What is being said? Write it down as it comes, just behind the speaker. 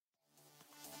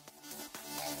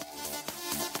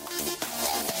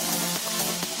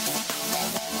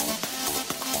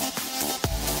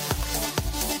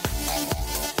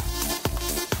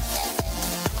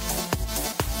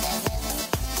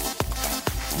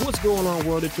What's going on,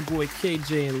 world? It's your boy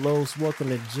KJ and Los. Welcome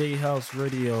to J House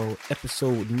Radio,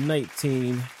 episode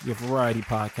 19, your variety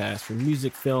podcast for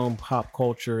music, film, pop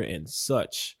culture, and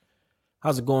such.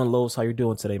 How's it going, Los? How you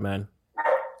doing today, man?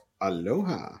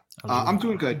 Aloha. I'm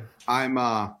doing good. I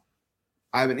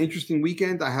have an interesting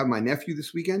weekend. I have my nephew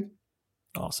this weekend.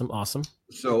 Awesome.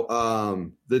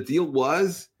 So the deal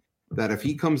was that if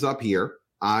he comes up here,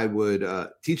 I would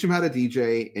teach him how to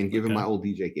DJ and give him my old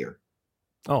DJ gear.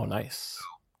 Oh, nice.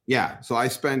 Yeah. So I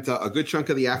spent a good chunk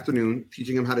of the afternoon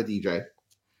teaching him how to DJ.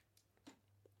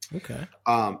 Okay.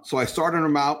 So I started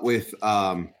him out with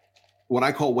what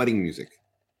I call wedding music.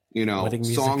 You know,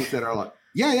 songs that are like,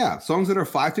 songs that are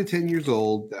 5 to 10 years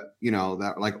old, that, you know,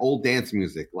 that are like old dance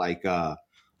music, like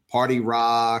Party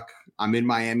Rock, I'm in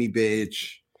Miami,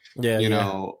 Bitch, you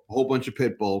know, a whole bunch of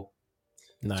Pitbull.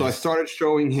 Nice. So I started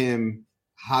showing him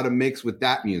how to mix with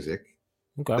that music.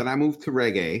 Okay. Then I moved to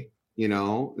reggae, you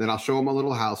know, then I'll show him a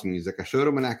little house music. I showed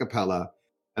him an a cappella,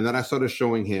 and then I started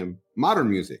showing him modern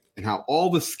music and how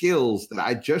all the skills that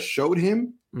I just showed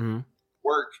him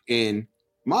work in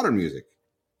modern music.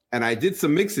 And I did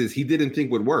some mixes he didn't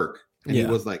think would work. And he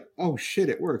was like, oh shit,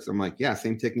 it works. I'm like, yeah,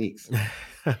 same techniques.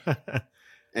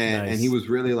 And he was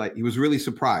really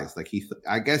surprised. Like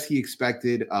I guess he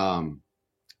expected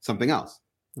something else.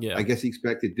 Yeah. I guess he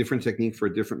expected different technique for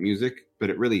different music, but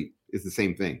it really is the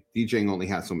same thing. DJing only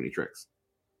has so many tricks.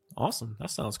 Awesome. That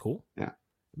sounds cool. Yeah.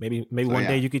 Maybe one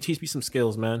day you could teach me some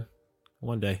skills, man.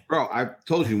 One day. Bro, I've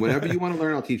told you, whenever you want to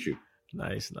learn, I'll teach you.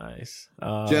 Nice.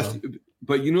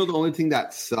 But you know, the only thing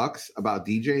that sucks about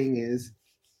DJing is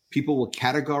people will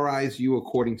categorize you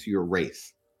according to your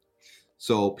race.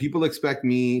 So people expect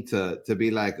me to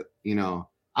be like, you know,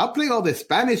 I'll play all the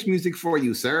Spanish music for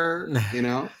you, sir. You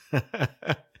know,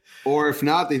 or if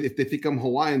not, if they think I'm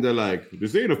Hawaiian, they're like,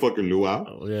 this ain't a fucking luau.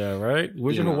 Oh, yeah, right.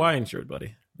 Where's your Hawaiian shirt,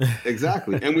 buddy?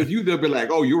 Exactly. And with you, they'll be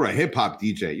like, oh, you're a hip hop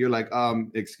DJ. You're like,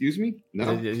 excuse me?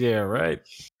 No. Yeah, right.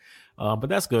 But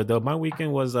that's good though. My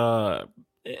weekend was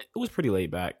it was pretty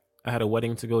laid back. I had a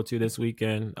wedding to go to this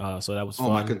weekend, so that was fun.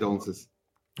 Oh, my condolences.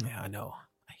 Yeah, I know.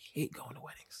 I hate going to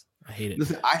weddings. I hate it.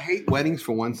 Listen, I hate weddings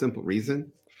for one simple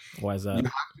reason. Why is that? You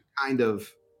have to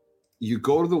you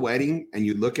go to the wedding and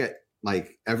you look at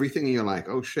like everything and you're like,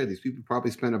 oh shit, these people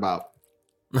probably spent about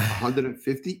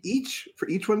 150 each for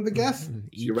each one of the guests.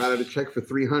 You write out a check for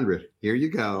 300. Here you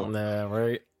go. Nah,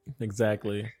 right.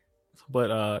 Exactly.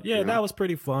 But that was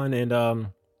pretty fun. And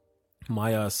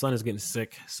my son is getting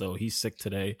sick, so he's sick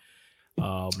today.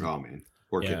 Oh man,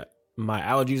 poor kid. My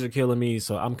allergies are killing me,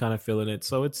 so I'm kind of feeling it.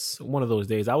 So it's one of those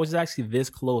days. I was actually this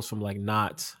close from like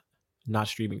not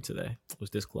streaming today. It was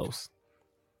this close.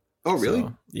 Oh really?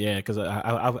 So, yeah, because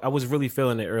I was really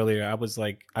feeling it earlier. I was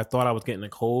like, I thought I was getting a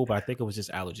cold, but I think it was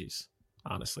just allergies.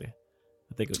 Honestly,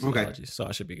 I think it was allergies, so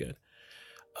I should be good.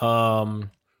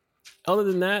 Other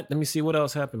than that, let me see what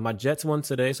else happened. My Jets won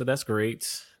today, so that's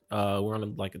great. We're on a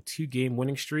 2-game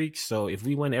winning streak. So if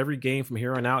we win every game from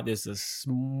here on out, there's a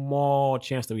small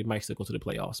chance that we might still go to the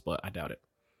playoffs, but I doubt it.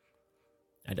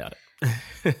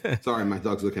 Sorry, my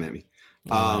dog's looking at me.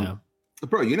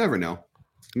 Bro, you never know.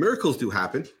 Miracles do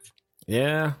happen.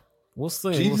 Yeah, we'll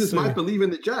see. Jesus might believe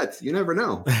in the Jets. You never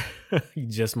know. He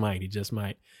just might.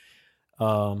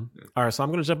 All right, so I'm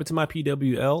going to jump into my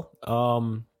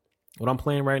PWL. What I'm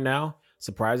playing right now,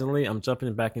 surprisingly, I'm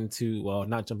jumping back into, well,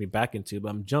 not jumping back into, but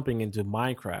I'm jumping into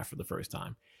Minecraft for the first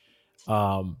time.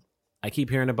 I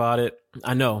keep hearing about it.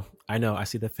 I know. I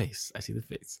see the face. I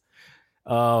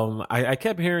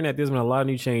kept hearing that there's been a lot of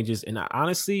new changes. And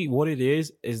honestly, what it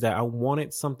is that I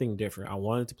wanted something different. I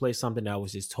wanted to play something that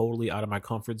was just totally out of my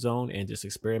comfort zone and just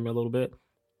experiment a little bit.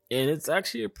 And it's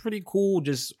actually a pretty cool,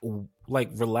 just like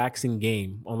relaxing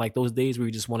game on like those days where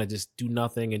you just want to just do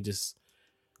nothing and just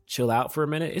chill out for a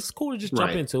minute. It's cool to just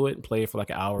jump into it and play it for like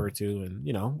an hour or two and,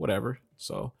 you know, whatever.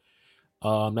 So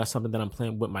that's something that I'm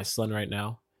playing with my son right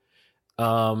now.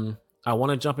 I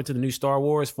want to jump into the new Star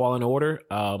Wars Fallen Order,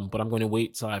 but I'm going to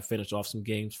wait till I finish off some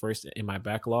games first in my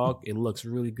backlog. It looks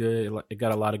really good. It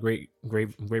got a lot of great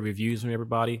reviews from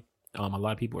everybody. A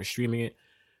lot of people are streaming it.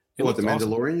 What, the Mandalorian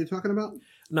awesome. You're talking about?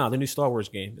 No, the new Star Wars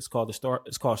game. It's called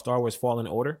Star Wars Fallen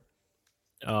Order.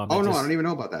 I don't even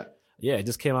know about that. Yeah, it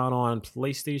just came out on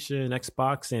PlayStation,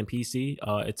 Xbox, and PC.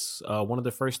 It's one of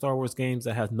the first Star Wars games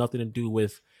that has nothing to do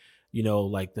with, with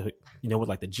like the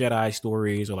Jedi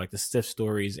stories or like the Sith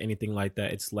stories, anything like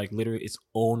that. It's like literally its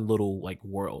own little like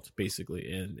world,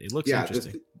 basically, and it looks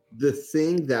interesting. The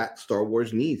thing that Star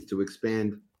Wars needs to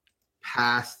expand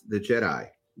past the Jedi,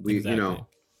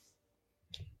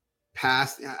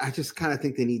 I just kind of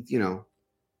think they need,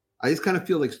 I just kind of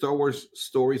feel like Star Wars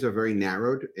stories are very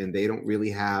narrowed and they don't really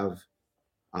have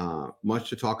much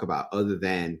to talk about other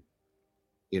than,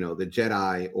 the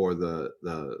Jedi or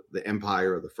the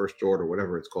Empire or the First Order,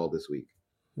 whatever it's called this week.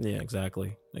 Yeah,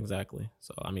 exactly.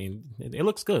 So, I mean, it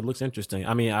looks good. It looks interesting.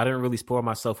 I mean, I didn't really spoil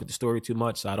myself with the story too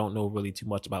much, so I don't know really too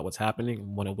much about what's happening. I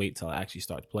want to wait till I actually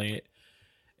start playing it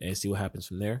and see what happens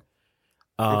from there.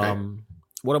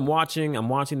 What I'm watching The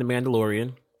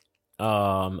Mandalorian.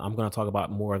 I'm going to talk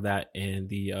about more of that in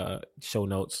the show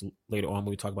notes later on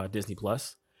when we talk about Disney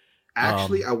Plus.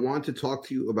 Actually, I want to talk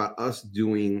to you about us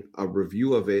doing a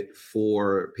review of it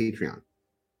for Patreon.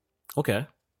 Okay.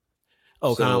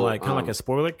 Oh, kind of like a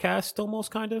spoiler cast, almost,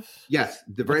 kind of. Yes,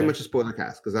 very much a spoiler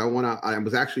cast, because I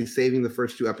was actually saving the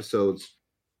first 2 episodes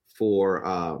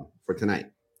for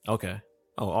tonight. Okay.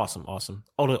 Oh, awesome.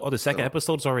 Oh, the second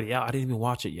episode's already out. I didn't even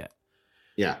watch it yet.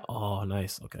 Yeah. Oh,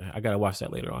 nice. Okay, I gotta watch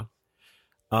that later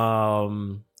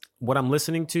on. What I'm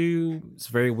listening to is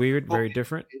very weird, very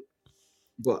different.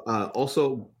 But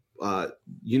also,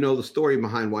 the story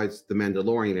behind why it's The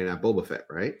Mandalorian and not Boba Fett,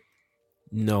 right?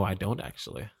 No, I don't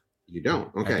actually. You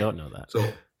don't? Okay. I don't know that. So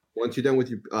once you're done with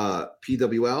your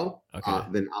PWL,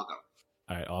 then I'll go.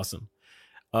 All right, awesome.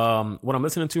 What I'm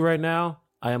listening to right now,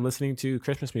 I am listening to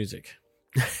Christmas music.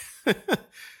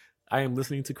 I am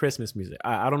listening to Christmas music.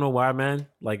 I don't know why, man.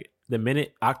 Like the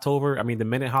minute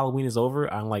Halloween is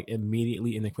over, I'm like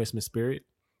immediately in the Christmas spirit.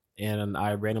 And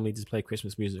I randomly just play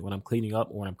Christmas music when I'm cleaning up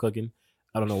or when I'm cooking.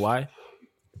 I don't know why.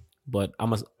 But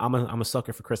I'm a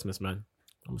sucker for Christmas, man.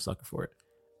 I'm a sucker for it.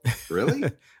 Really?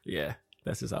 Yeah,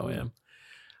 that's just how I am.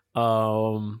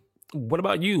 What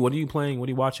about you? What are you playing? What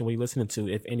are you watching? What are you listening to,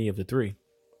 if any of the 3?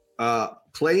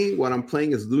 What I'm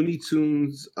playing is Looney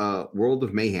Tunes World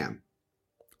of Mayhem.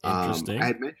 Interesting.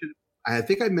 I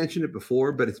think I mentioned it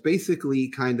before, but it's basically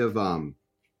kind of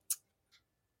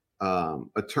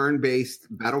a turn-based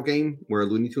battle game where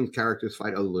Looney Tunes characters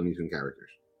fight other Looney Tunes characters.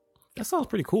 That sounds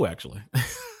pretty cool, actually.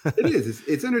 It is.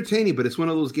 It's entertaining, but it's one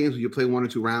of those games where you play 1 or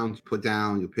 2 rounds, you put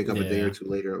down, you pick up a day or 2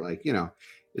 later. Like,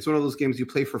 it's one of those games you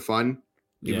play for fun,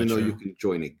 even though you can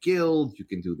join a guild, you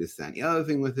can do this, that, and the other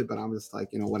thing with it. But I'm just like,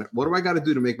 what do I got to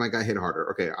do to make my guy hit harder?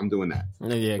 Okay, I'm doing that.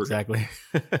 Yeah, exactly.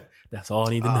 That's all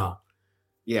I need to know.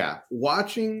 Yeah.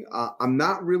 Watching, I'm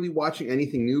not really watching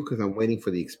anything new because I'm waiting for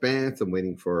The Expanse. I'm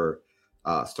waiting for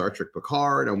Star Trek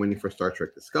Picard. I'm waiting for Star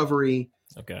Trek Discovery.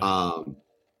 Okay.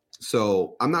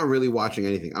 So I'm not really watching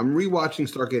anything. I'm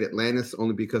rewatching Stargate Atlantis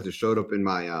only because it showed up in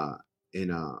my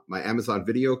my Amazon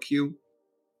video queue.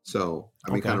 So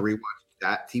I've been kind of rewatching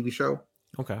that TV show.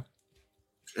 Okay.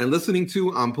 And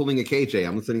I'm pulling a KJ.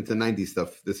 I'm listening to 90s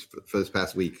stuff for this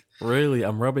past week. Really?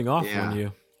 I'm rubbing off on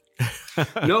you.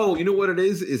 No, you know what it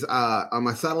is on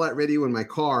my satellite radio in my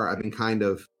car, I've been kind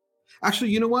of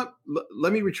actually, you know what?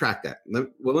 Let me retract that.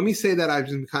 Let me say that I've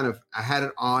just I had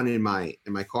it on in my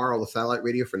car, all the satellite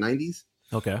radio for 90s.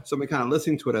 Okay. So I've been kind of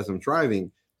listening to it as I'm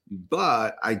driving,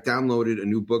 but I downloaded a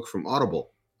new book from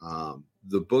Audible.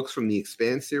 The books from the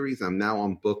Expanse series. I'm now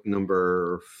on book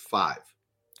number 5.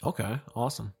 Okay.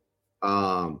 Awesome.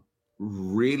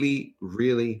 Really,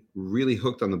 really, really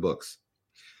hooked on the books.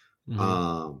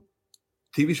 Mm-hmm.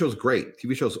 TV show's great.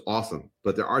 TV show's awesome,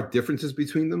 but there are differences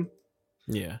between them.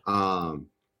 Yeah.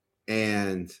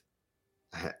 And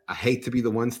I hate to be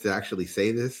the ones to actually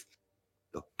say this.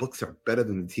 The books are better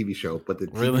than the TV show, but the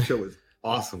TV show is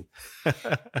awesome.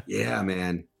 Yeah,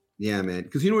 man.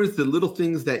 Because it's the little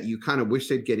things that you kind of wish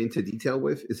they'd get into detail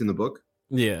with is in the book.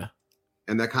 Yeah.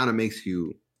 And that kind of makes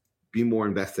you be more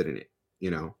invested in it,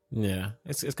 Yeah.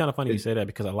 It's kind of funny you say that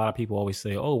because a lot of people always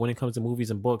say, oh, when it comes to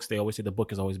movies and books, they always say the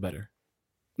book is always better.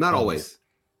 Not always.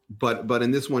 But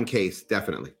in this one case,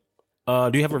 definitely.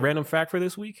 Do you have a random fact for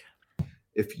this week?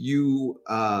 If you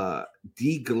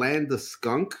degland a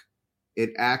skunk,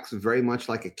 it acts very much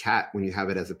like a cat when you have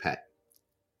it as a pet.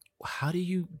 How do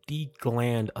you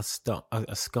degland a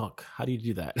skunk? How do you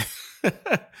do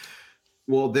that?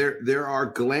 Well, there are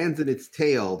glands in its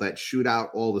tail that shoot out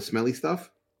all the smelly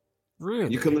stuff.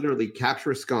 Really? You can literally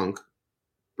capture a skunk,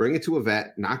 bring it to a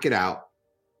vet, knock it out,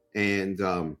 and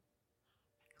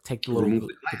take the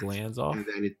glands off,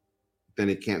 and then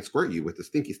it can't squirt you with the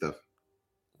stinky stuff.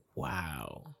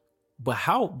 Wow. But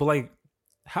how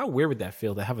weird would that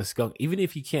feel to have a skunk, even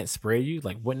if he can't spray you?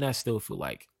 Like, wouldn't that still feel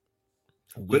like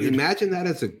weird? But imagine that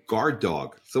as a guard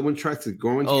dog. Someone tries to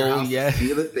go into your house,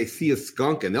 feel it, they see a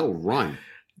skunk, and they'll run.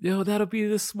 Yo, that'll be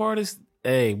the smartest.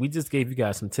 Hey, we just gave you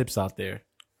guys some tips out there.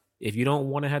 If you don't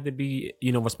want to have to be,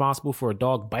 responsible for a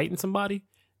dog biting somebody,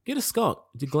 get a skunk,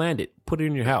 degland it, put it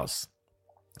in your house.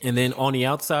 And then on the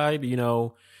outside,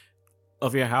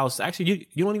 of your house, actually,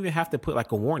 you don't even have to put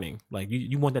like a warning. Like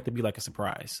you want that to be like a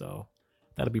surprise. So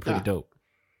that'll be pretty dope.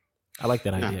 I like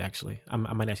that idea actually. I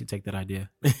might actually take that idea.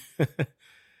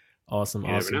 Awesome, You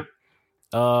never awesome.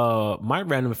 know. My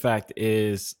random fact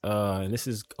is, and this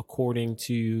is according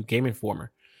to Game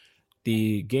Informer.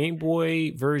 The Game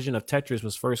Boy version of Tetris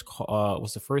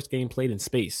was the first game played in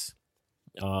space.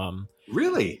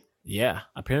 Really? Yeah,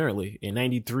 apparently in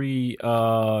 '93,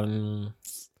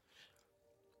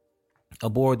 aboard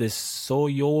I'm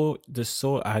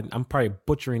probably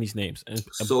butchering these names.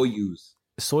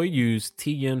 Soyuz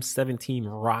TM-17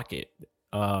 rocket,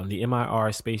 the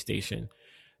Mir space station.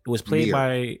 It was played Mir.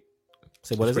 by.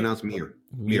 Say what it's is pronounced it? Mir.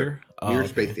 Mir. Mir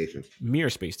space station. Mir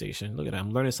space station. Look at that.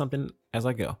 I'm learning something as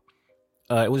I go.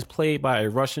 It was played by a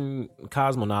Russian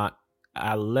cosmonaut,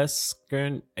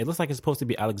 Alexander. It looks like it's supposed to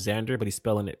be Alexander, but he's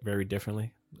spelling it very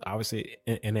differently. Obviously,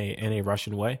 in a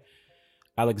Russian way.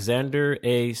 Alexander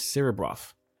A.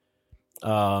 Serebrov.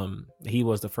 He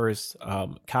was the first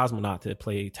cosmonaut to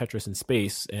play Tetris in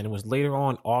space, and it was later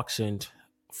on auctioned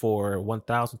for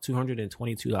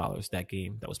 $1,222. That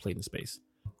game that was played in space.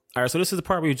 All right, so this is the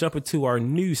part where we jump into our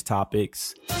news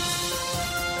topics.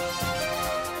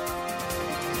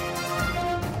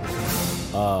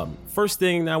 First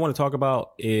thing that I want to talk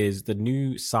about is the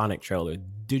new Sonic trailer.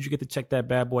 Did you get to check that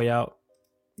bad boy out?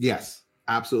 Yes,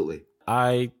 absolutely.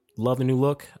 I love the new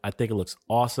look. I think it looks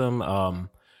awesome.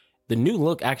 The new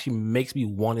look actually makes me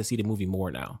want to see the movie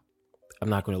more now. I'm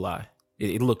not going to lie.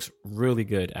 It looks really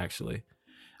good, actually.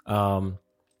 I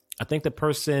think the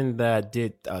person that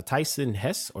did Tyson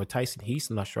Hess or Tyson Heese,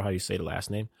 I'm not sure how you say the last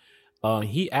name.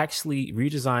 He actually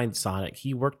redesigned Sonic.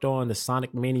 He worked on the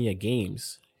Sonic Mania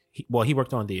games. He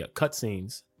worked on the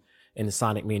cutscenes in the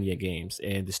Sonic Mania games,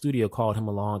 and the studio called him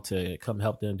along to come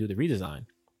help them do the redesign.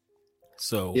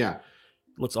 So yeah,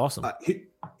 looks awesome.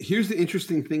 Here's the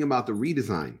interesting thing about the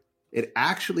redesign. It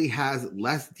actually has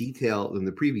less detail than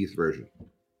the previous version.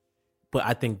 But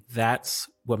I think that's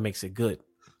what makes it good.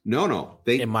 No.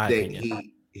 In my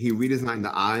opinion. He redesigned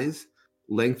the eyes,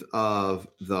 length of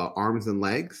the arms and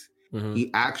legs. Mm-hmm.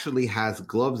 He actually has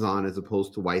gloves on as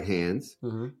opposed to white hands.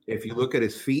 Mm-hmm. If you look at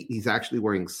his feet, he's actually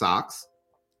wearing socks.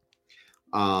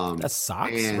 That's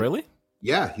socks? Really?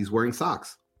 Yeah, he's wearing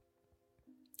socks.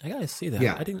 I gotta see that.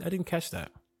 Yeah. I didn't catch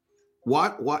that.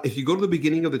 What if you go to the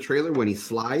beginning of the trailer when he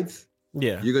slides,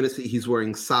 yeah, you're gonna see he's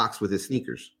wearing socks with his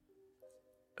sneakers.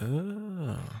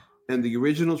 Oh. And the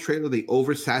original trailer, they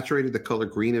oversaturated the color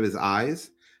green of his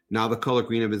eyes. Now the color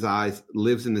green of his eyes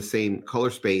lives in the same color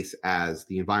space as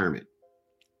the environment.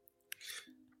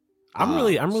 I'm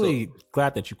really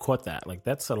glad that you caught that. Like,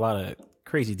 that's a lot of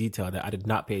crazy detail that I did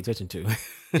not pay attention to.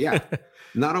 Yeah.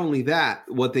 Not only that,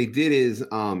 what they did is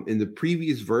in the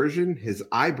previous version, his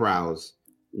eyebrows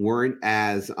weren't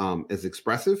as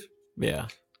expressive. Yeah.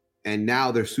 And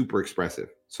now they're super expressive.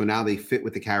 So now they fit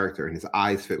with the character, and his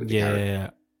eyes fit with the character. Yeah.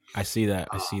 I see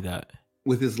that.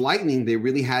 With his lightning, they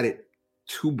really had it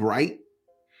too bright.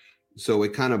 So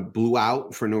it kind of blew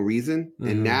out for no reason. Mm-hmm.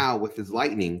 And now with his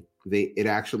lightning, it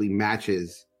actually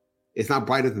matches. It's not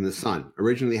brighter than the sun.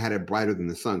 Originally had it brighter than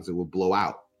the sun, so it would blow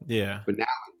out. Yeah. But now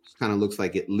it kind of looks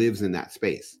like it lives in that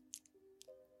space.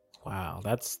 Wow,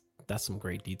 that's some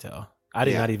great detail. I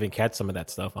did not even catch some of that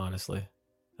stuff, honestly.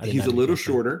 He's a little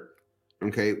shorter,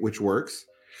 okay, which works.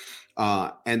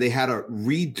 And they had to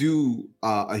redo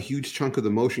a huge chunk of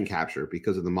the motion capture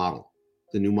because of the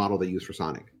new model they use for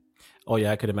Sonic. Oh,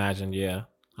 yeah, I could imagine, yeah.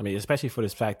 I mean, especially for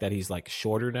this fact that he's, like,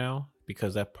 shorter now,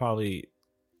 because that probably,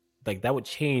 like, that would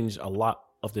change a lot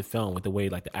of the film with the way,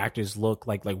 like, the actors look,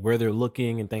 like where they're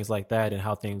looking and things like that, and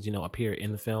how things, appear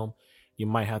in the film. You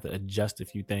might have to adjust a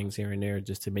few things here and there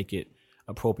just to make it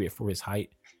appropriate for his height,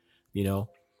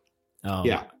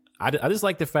 Yeah. I just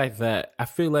like the fact that I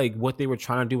feel like what they were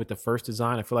trying to do with the first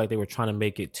design, I feel like they were trying to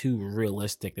make it too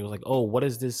realistic. They was like, oh, what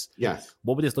is this? Yes.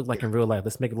 What would this look like in real life?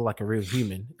 Let's make it look like a real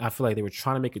human. I feel like they were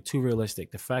trying to make it too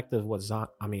realistic. The fact of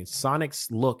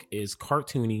Sonic's look is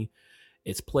cartoony,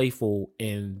 it's playful,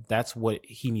 and that's what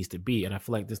he needs to be. And I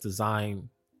feel like this design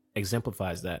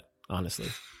exemplifies that, honestly.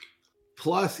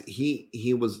 Plus,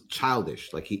 he was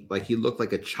childish. Like he looked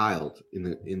like a child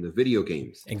in the video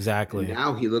games. Exactly. And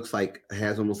now he looks like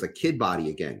has almost a kid body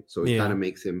again. So it kind of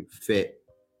makes him fit,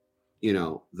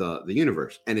 the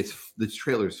universe. And this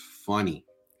trailer's funny.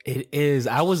 It is.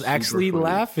 I was actually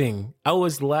laughing. I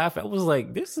was laughing. I was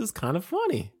like, this is kind of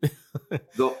funny.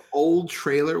 The old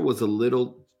trailer was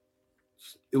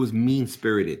it was mean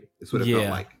spirited. Is what it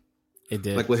felt like. It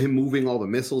did. Like with him moving all the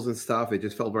missiles and stuff, it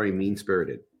just felt very mean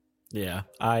spirited. Yeah,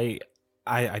 I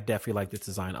definitely like this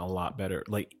design a lot better.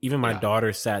 Like, even my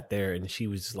daughter sat there and she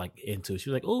was like into it. She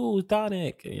was like, "Oh,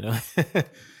 Sonic,"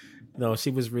 No,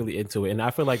 she was really into it. And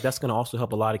I feel like that's going to also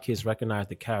help a lot of kids recognize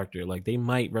the character. Like they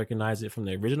might recognize it from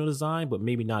the original design, but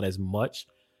maybe not as much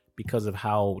because of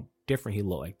how different he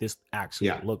looked. Like this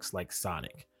actually looks like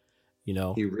Sonic, you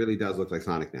know? He really does look like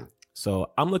Sonic now.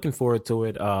 So I'm looking forward to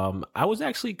it. I was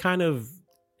actually kind of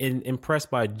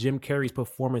impressed by Jim Carrey's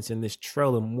performance in this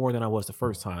trailer more than I was the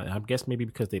first time. I guess maybe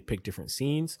because they picked different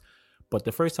scenes. But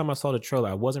the first time I saw the trailer,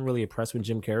 I wasn't really impressed with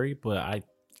Jim Carrey, but I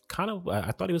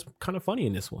thought he was kind of funny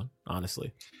in this one,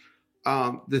 honestly.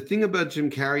 The thing about Jim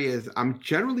Carrey is I'm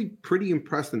generally pretty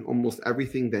impressed in almost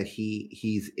everything that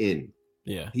he's in.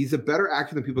 Yeah. He's a better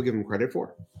actor than people give him credit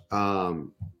for.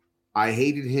 I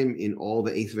hated him in all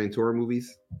the Ace Ventura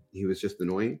movies. He was just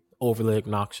annoying. Overly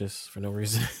obnoxious for no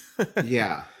reason.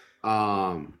 Yeah.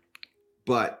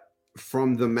 But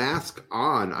from The Mask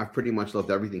on, I've pretty much loved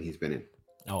everything he's been in.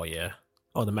 Oh, yeah.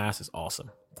 Oh, The Mask is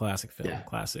awesome. Classic film. Yeah.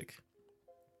 Classic.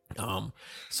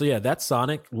 So yeah, that's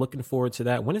Sonic. Looking forward to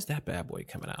that. When is that bad boy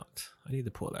coming out? I need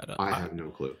to pull that up. I have no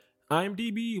clue.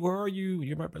 IMDb, where are you?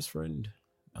 You're my best friend.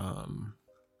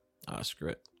 Screw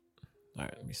it. All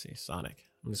right, let me see. Sonic.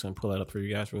 I'm just gonna pull that up for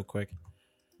you guys real quick.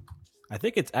 I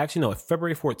think it's actually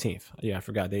February 14th. Yeah, I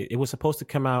forgot. It was supposed to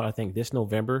come out, I think, this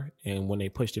November, and when they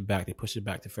pushed it back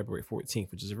to February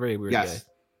 14th, which is a very weird day.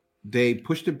 They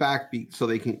pushed it back so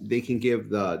they can give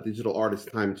the digital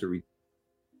artist time to read.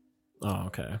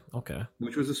 Oh, okay.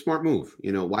 Which was a smart move.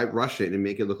 You know, why rush it and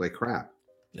make it look like crap?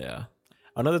 Yeah.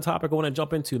 Another topic I want to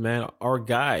jump into, man. Our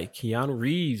guy, Keanu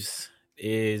Reeves,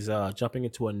 is jumping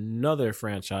into another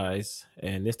franchise,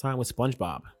 and this time with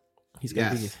SpongeBob. He's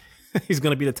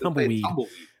gonna be the tumbleweed.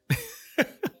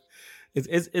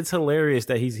 It's hilarious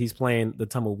that he's playing the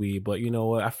tumbleweed, but you know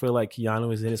what? I feel like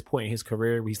Keanu is in his point in his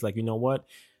career where he's like, you know what?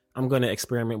 I'm gonna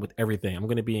experiment with everything. I'm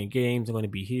gonna be in games. I'm gonna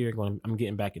be here. I'm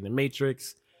getting back in the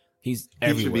Matrix. He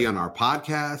should be on our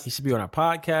podcast. He should be on our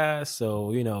podcast.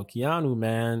 So, you know, Keanu,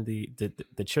 man,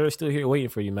 the chair is still here waiting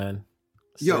for you, man.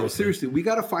 Seriously, we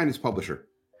got to find his publisher.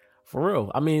 For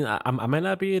real. I mean, I might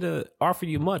not be able to offer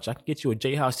you much. I can get you a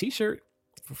J House t-shirt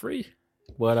for free.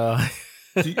 But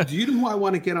do you know who I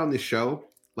want to get on this show?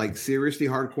 Like seriously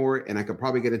hardcore, and I could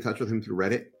probably get in touch with him through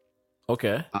Reddit.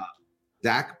 Okay.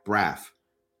 Zach Braff.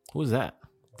 Who's that?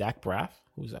 Zach Braff?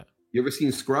 Who's that? You ever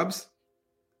seen Scrubs?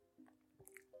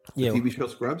 Yeah. The TV show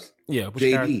Scrubs? Yeah.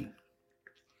 JD.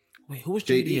 Wait, who was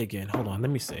JD again? Hold on,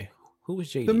 let me see. Who was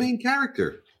JD? The main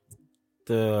character.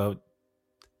 The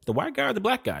white guy or the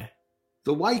black guy?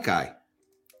 The white guy.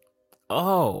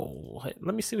 Oh,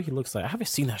 let me see what he looks like. I haven't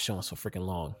seen that show in so freaking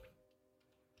long.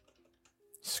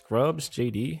 Scrubs,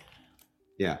 JD.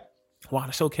 Yeah. Wow,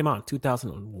 the show came out in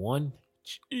 2001.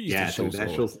 Jeez, yeah, dude,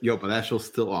 but that show's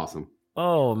still awesome.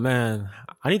 Oh man,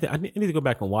 I need to go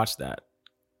back and watch that.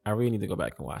 I really need to go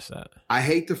back and watch that. I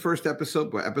hate the first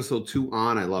episode, but episode 2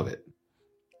 on, I love it.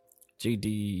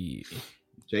 JD.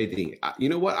 You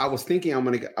know what? I was thinking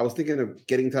of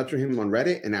getting in touch with him on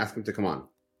Reddit and ask him to come on.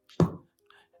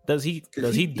 Does he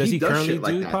currently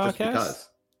do podcasts?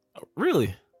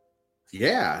 Really?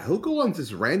 Yeah, he'll go on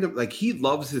this random, like he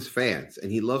loves his fans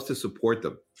and he loves to support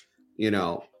them, you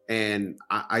know. And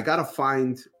I gotta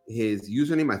find his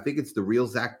username. I think it's the real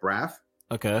Zach Braff.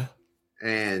 Okay.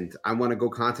 And I want to go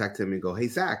contact him and go, hey,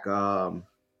 Zach, do you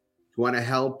want to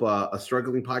help a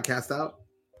struggling podcast out?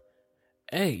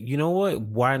 Hey, you know what?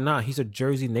 Why not? He's a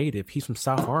Jersey native. He's from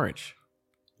South Orange.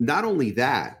 Not only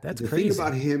that, the thing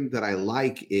about him that I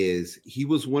like is he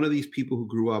was one of these people who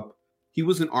grew up. He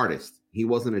was an artist. He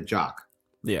wasn't a jock.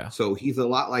 Yeah. So he's a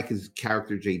lot like his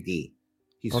character, JD.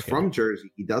 He's from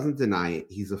Jersey. He doesn't deny it.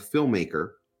 He's a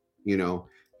filmmaker. You know,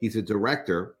 he's a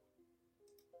director.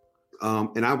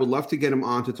 And I would love to get him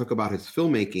on to talk about his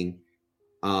filmmaking,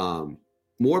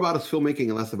 more about his filmmaking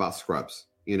and less about Scrubs.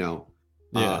 You know,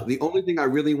 the only thing I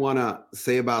really want to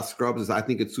say about Scrubs is I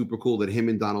think it's super cool that him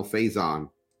and Donald Faison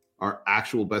are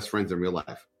actual best friends in real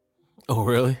life. Oh,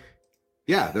 really?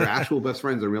 Yeah, they're actual best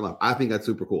friends in real life. I think that's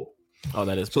super cool. Oh,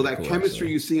 that is so. That cool, chemistry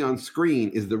actually. You see on screen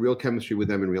is the real chemistry with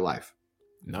them in real life.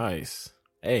 Nice.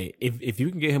 Hey, if you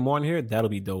can get him on here, that'll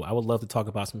be dope. I would love to talk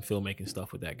about some filmmaking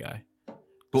stuff with that guy.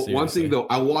 But seriously. One thing though,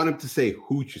 I want him to say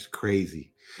Hooch is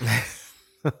crazy.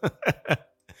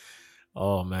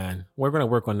 Oh man, we're gonna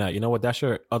work on that. You know what? That's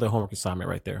your other homework assignment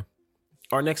right there.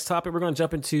 Our next topic, we're gonna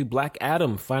jump into Black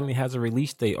Adam. Finally has a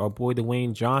release date. Our boy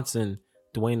Dwayne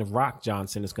the Rock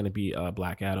Johnson, is gonna be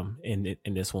Black Adam in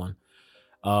this one.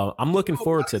 I'm looking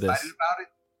forward to this. About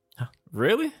it.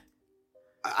 Really?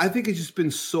 I think it's just been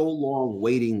so long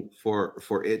waiting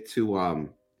for it to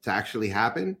actually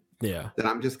happen. Yeah. That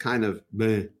I'm just kind of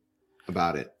meh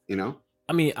about it, you know?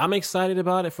 I mean, I'm excited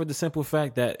about it for the simple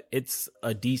fact that it's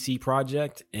a DC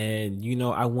project, and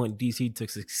I want DC to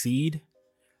succeed.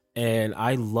 And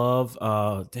I love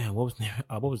damn, what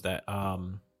was that?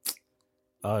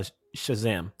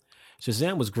 Shazam.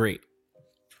 Shazam was great.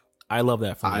 I love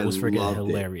that film. It was freaking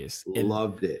hilarious.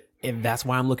 Loved it. And that's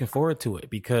why I'm looking forward to it,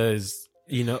 because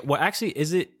well, actually,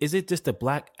 is it just a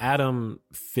Black Adam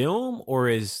film, or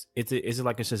is it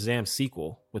like a Shazam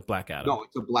sequel with Black Adam? No,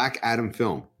 it's a Black Adam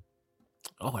film.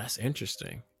 Oh, that's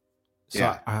interesting. So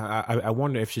yeah. I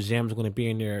wonder if Shazam's going to be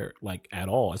in there like at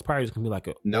all. It's probably just going to be like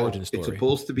an origin story. It's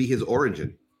supposed to be his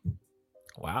origin.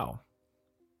 Wow,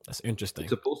 that's interesting.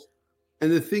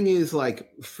 And the thing is, like,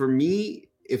 for me,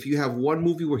 if you have one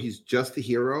movie where he's just a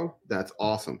hero, that's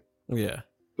awesome. Yeah.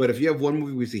 But if you have one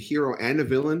movie where he's a hero and a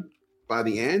villain, by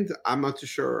the end, I'm not too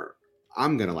sure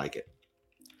I'm going to like it.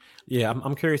 Yeah,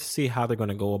 I'm curious to see how they're going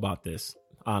to go about this,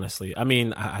 honestly. I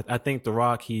mean, I think The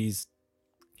Rock, he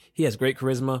has great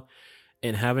charisma,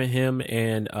 and having him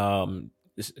and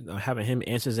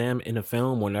Shazam in a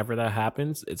film, whenever that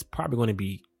happens, it's probably going to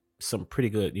be some pretty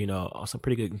good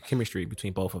chemistry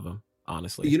between both of them,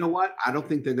 honestly. You know what? I don't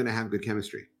think they're going to have good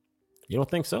chemistry. You don't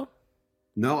think so?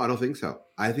 No, I don't think so.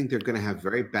 I think they're going to have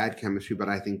very bad chemistry, but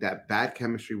I think that bad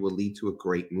chemistry will lead to a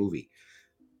great movie.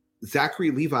 Zachary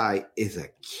Levi is a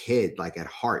kid, like, at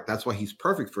heart. That's why he's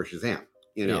perfect for Shazam.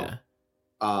 Yeah.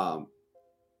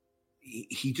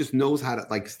 He just knows how to,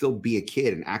 like, still be a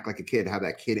kid and act like a kid, have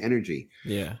that kid energy.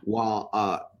 Yeah. While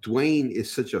Dwayne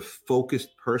is such a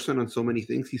focused person on so many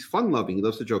things. He's fun loving. He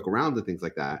loves to joke around and things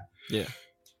like that. Yeah.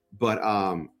 But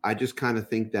I just kind of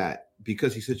think that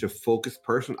because he's such a focused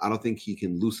person, I don't think he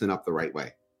can loosen up the right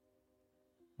way.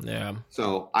 Yeah.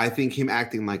 So I think him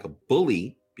acting like a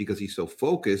bully because he's so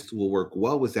focused will work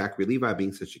well with Zachary Levi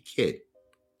being such a kid.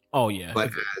 Oh, yeah.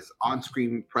 But as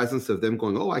on-screen presence of them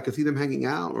going, I could see them hanging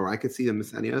out, or I could see them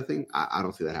missing any other thing, I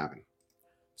don't see that happening.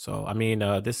 So, I mean,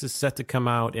 this is set to come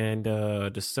out in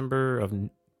December of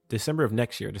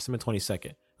next year, December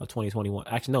 22nd of 2021.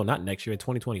 Actually, no, not next year,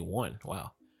 2021.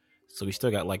 Wow. So we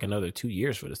still got like another 2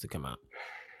 years for this to come out.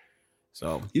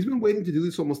 So he's been waiting to do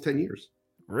this almost 10 years.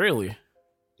 Really?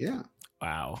 Yeah.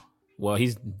 Wow. Well,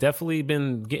 he's definitely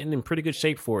been getting in pretty good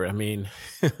shape for it. I mean,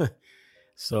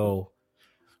 so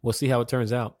we'll see how it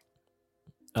turns out.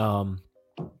 All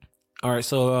right.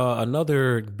 So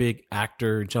another big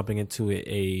actor jumping into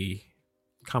a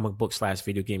comic book /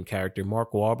 video game character,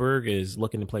 Mark Wahlberg, is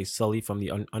looking to play Sully from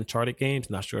the Uncharted games.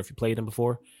 Not sure if you played them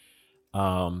before.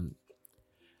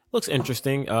 Looks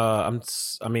interesting. I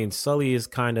mean, Sully is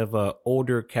kind of a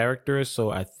older character, so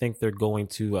I think they're going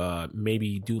to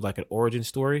maybe do like an origin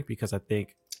story, because I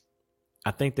think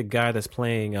the guy that's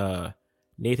playing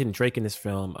Nathan Drake in this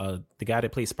film, the guy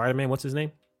that plays Spider-Man, what's his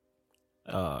name?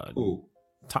 Tom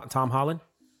Holland.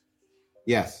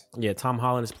 Yes. Yeah, Tom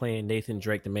Holland is playing Nathan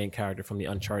Drake, the main character from the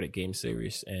Uncharted game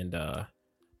series, and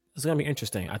it's gonna be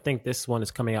interesting. I think this one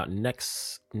is coming out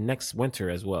next winter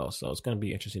as well, so it's gonna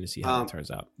be interesting to see how it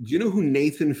turns out. Do you know who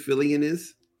Nathan Fillion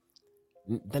is?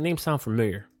 The name sounds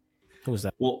familiar. Who was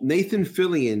that? Well, Nathan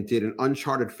Fillion did an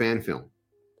Uncharted fan film,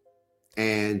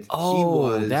 and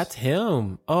that's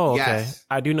him. Oh, okay. Yes.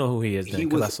 I do know who he is then,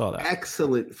 because I saw that.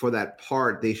 Excellent for that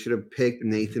part. They should have picked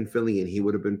Nathan Fillion. He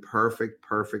would have been perfect.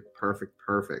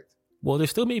 Well, there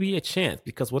still may be a chance,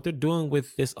 because what they're doing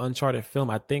with this Uncharted film,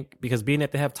 I think, because being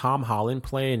that they have Tom Holland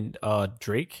playing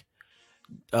Drake,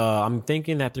 I'm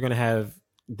thinking that they're going to have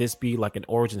this be like an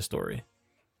origin story.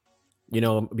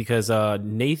 Because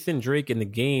Nathan Drake in the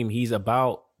game, he's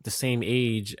about the same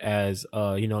age as,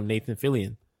 Nathan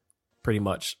Fillion, pretty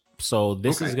much. So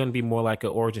this is going to be more like an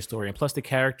origin story. And plus the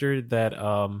character that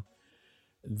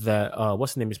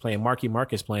what's his name is playing, Marky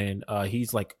Mark is playing,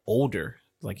 he's like older.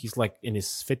 Like he's like in his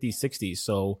 50s, 60s.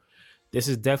 So this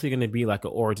is definitely going to be like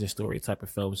an origin story type of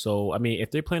film. So, I mean,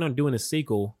 if they plan on doing a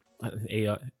sequel,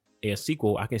 I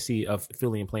can see a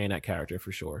Fillion playing that character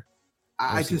for sure.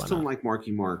 I just don't like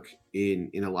Marky Mark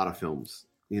in a lot of films.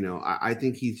 I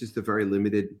think he's just a very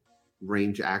limited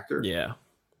range actor. Yeah.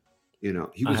 He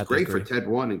was great for Ted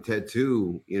 1 and Ted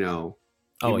 2. He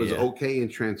was okay in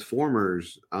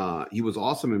Transformers. He was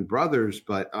awesome in Brothers,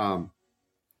 but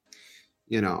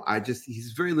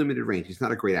he's very limited range. He's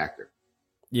not a great actor.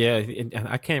 Yeah, and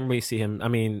I can't really see him. I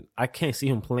mean, I can't see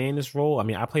him playing this role. I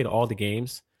mean, I played all the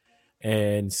games,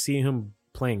 and seeing him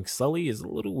playing Sully is a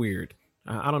little weird.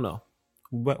 I don't know,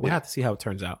 but we have to see how it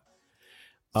turns out.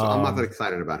 So I'm not that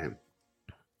excited about him.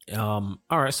 All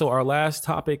right, so our last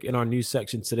topic in our news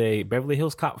section today, Beverly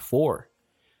Hills Cop 4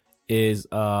 is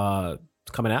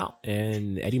coming out,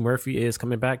 and Eddie Murphy is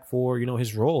coming back for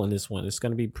his role in this one. It's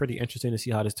going to be pretty interesting to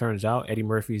see how this turns out. Eddie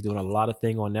Murphy is doing a lot of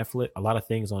things on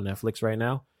Netflix right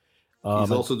now.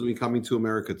 He's also doing Coming to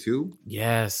America too.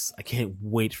 Yes, I can't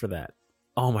wait for that.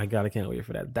 Oh my god, I can't wait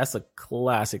for that. That's a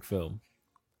classic film.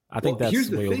 I think that's here's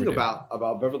the way thing over there.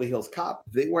 about Beverly Hills Cop.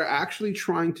 They were actually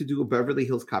trying to do a Beverly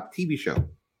Hills Cop TV show.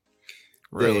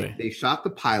 Really? They shot the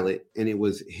pilot, and it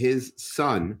was his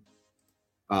son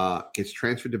gets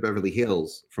transferred to Beverly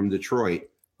Hills from Detroit,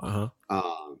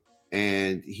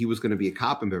 and he was going to be a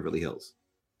cop in Beverly Hills,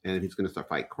 and he's going to start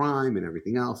fight crime and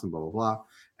everything else, and blah blah blah.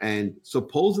 And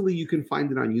supposedly you can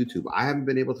find it on YouTube. I haven't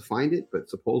been able to find it, but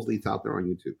supposedly it's out there on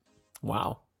YouTube.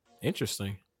 Wow,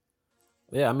 interesting.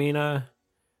 Yeah, I mean, I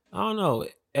don't know.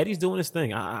 Eddie's doing his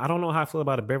thing. I don't know how I feel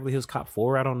about a Beverly Hills Cop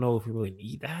 4. I don't know if we really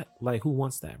need that. Like, who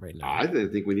wants that right now? I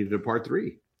didn't think we needed a part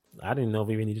 3. I didn't know if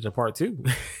we even needed a part 2.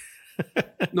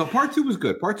 No, part 2 was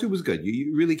good. Part 2 was good.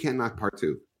 You really can't knock part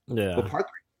 2. Yeah. But part 3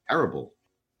 is terrible.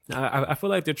 I feel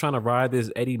like they're trying to ride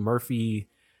this Eddie Murphy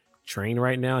train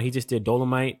right now. He just did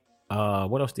Dolomite.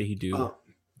 What else did he do?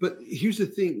 But here's the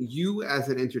thing. You as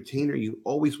an entertainer, you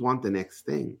always want the next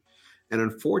thing. And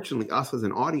unfortunately, us as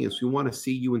an audience, we want to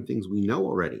see you in things we know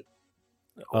already.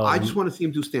 I just want to see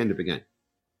him do stand-up again.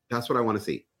 That's what I want to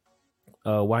see.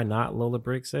 Why not? Lola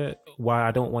Brick said. Why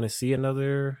I don't want to see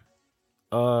another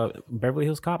Beverly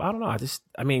Hills Cop? I don't know.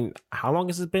 I mean, how long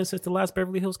has it been since the last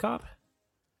Beverly Hills Cop?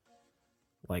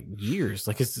 Like years.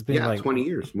 Like it's been like 20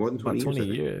 years, more than 20 years. 20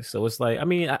 years. So it's like, I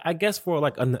mean, I guess for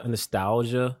like a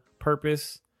nostalgia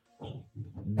purpose,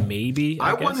 maybe.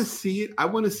 I want to see it. I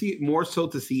want to see it more so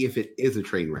to see if it is a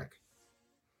train wreck.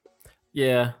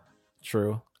 Yeah,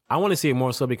 true. I want to see it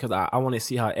more so because I want to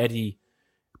see how Eddie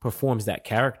performs that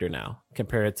character now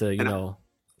compared to,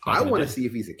 I want to see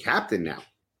if he's a captain now.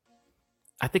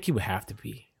 I think he would have to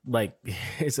be. Like,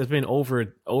 it's been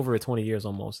over 20 years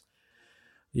almost.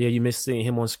 Yeah, you miss seeing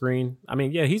him on screen. I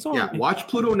mean, yeah, he's on. Yeah, watch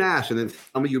Pluto Nash, and then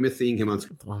some of you miss seeing him on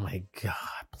screen. Oh my god,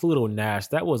 Pluto Nash!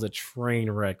 That was a train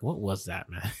wreck. What was that,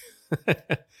 man?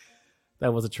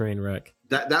 That was a train wreck.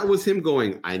 That was him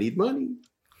going, "I need money.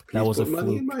 Please that was put a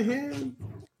money fluke. in my hand."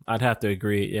 I'd have to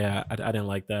agree. Yeah, I didn't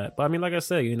like that. But I mean, like I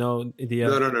said, No.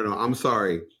 I'm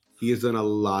sorry. He has done a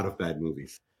lot of bad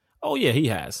movies. Oh yeah, he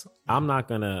has. I'm not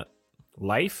gonna.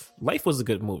 Life was a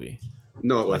good movie.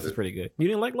 No, it Life wasn't. was pretty good. You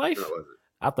didn't like Life? No, it wasn't.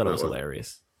 I thought it was wasn't.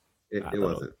 hilarious. It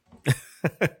wasn't.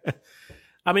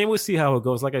 I mean, we'll see how it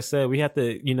goes. Like I said, we have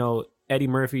to, Eddie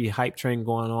Murphy hype train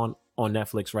going on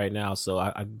Netflix right now. So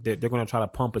they're going to try to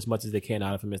pump as much as they can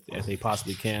out of him as they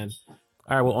possibly can.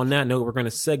 All right. Well, on that note, we're going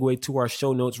to segue to our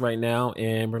show notes right now,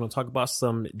 and we're going to talk about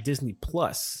some Disney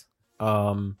Plus.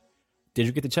 Did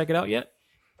you get to check it out yet?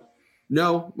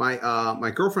 No,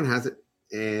 my girlfriend has it,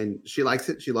 and she likes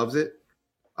it. She loves it.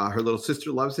 Her little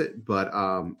sister loves it, but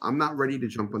I'm not ready to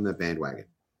jump on the bandwagon.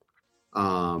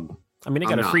 I mean, they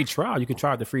got a free trial. You can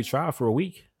try the free trial for a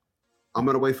week. I'm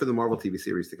going to wait for the Marvel TV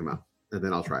series to come out, and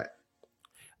then I'll try it.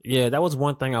 Yeah, that was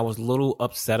one thing I was a little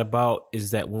upset about,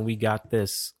 is that when we got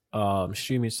this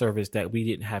streaming service that we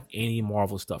didn't have any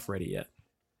Marvel stuff ready yet.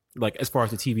 Like, as far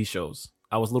as the TV shows.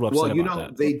 I was a little upset about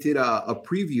that. They did a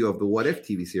preview of the What If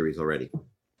TV series already.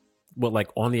 But like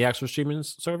on the actual streaming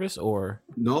service, or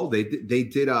no, they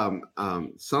did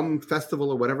some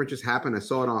festival or whatever just happened. I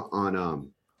saw it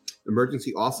on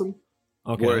Emergency Awesome,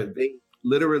 where they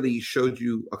literally showed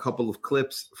you a couple of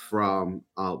clips from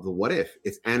the What If.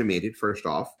 It's animated, first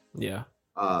off. Yeah.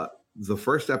 The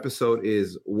first episode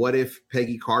is what if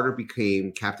Peggy Carter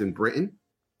became Captain Britain?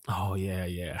 Oh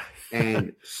yeah.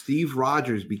 And Steve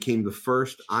Rogers became the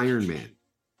first Iron Man.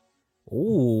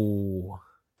 Ooh,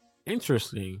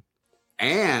 interesting.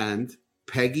 And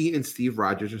Peggy and Steve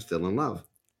Rogers are still in love.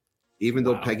 Even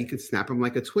though Peggy could snap him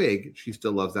like a twig, she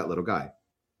still loves that little guy.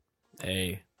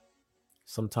 Hey,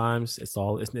 sometimes it's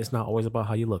not always about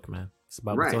how you look, man. It's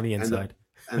about what's on the inside.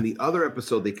 And the other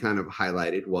episode they kind of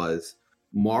highlighted was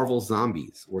Marvel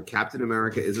Zombies, where Captain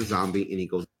America is a zombie and he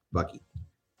goes Bucky.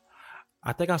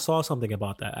 I think I saw something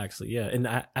about that, actually. Yeah. And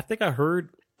I think I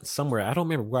heard somewhere, I don't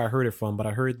remember where I heard it from, but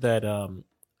I heard that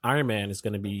Iron Man is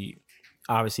going to be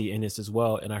obviously in this as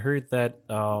well. And I heard that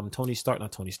Tony Stark,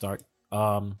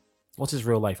 what's his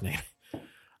real life name?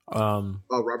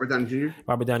 Robert Downey Jr.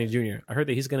 Robert Downey Jr. I heard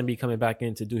that he's going to be coming back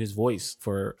in to do his voice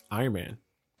for Iron Man.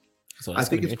 So I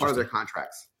think it's part of their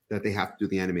contracts that they have to do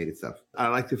the animated stuff. I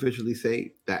like to officially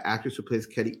say that actress who plays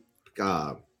Peggy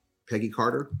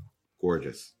Carter,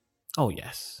 gorgeous. Oh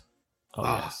yes.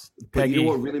 Yes. But you know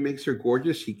what really makes her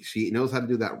gorgeous? She knows how to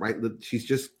do that right. She's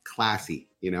just classy,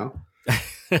 you know.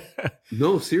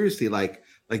 No, seriously, like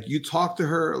like you talk to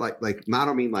her like not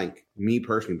I mean like me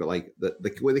personally, but like the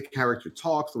way the character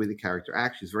talks, the way the character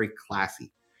acts, she's very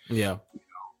classy. Yeah.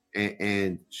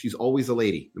 And she's always a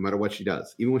lady, no matter what she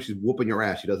does. Even when she's whooping your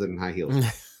ass, she does it in high heels.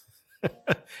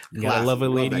 You gotta love a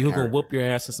lady who can whoop your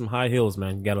ass in some high heels,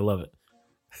 man. You gotta love it.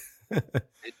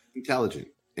 Intelligent,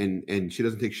 and she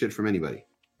doesn't take shit from anybody.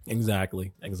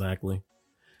 Exactly.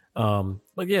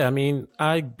 But yeah, I mean,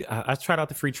 I tried out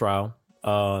the free trial.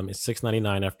 It's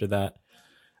 $6.99 after that.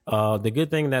 The good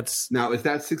thing that's now is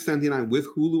that $6.99 with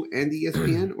Hulu and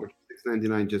ESPN, or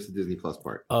 $6.99 just the Disney Plus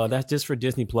part? That's just for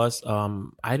Disney Plus.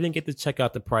 I didn't get to check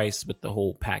out the price with the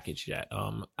whole package yet.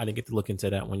 I didn't get to look into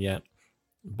that one yet.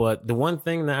 But the one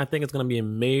thing that I think is going to be a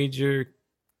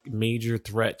major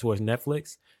threat towards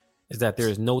Netflix is that there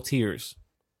is no tiers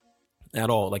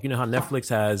at all. Like, you know how Netflix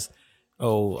has,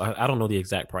 I don't know the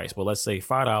exact price, but let's say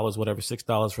 $5, whatever,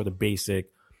 $6 for the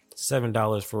basic,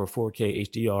 $7 for a 4K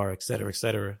HDR, et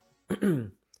cetera.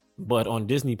 But on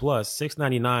Disney Plus,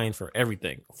 $6.99 for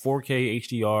everything, 4K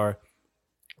HDR,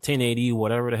 1080,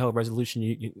 whatever the hell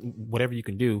resolution whatever you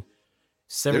can do,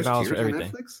 $7 for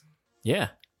everything. Yeah,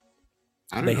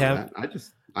 I don't know that.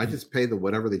 I just pay the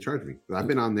whatever they charge me. I've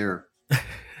been on there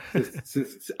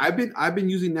since I've been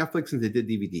using Netflix since they did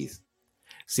DVDs.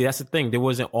 See, that's the thing. There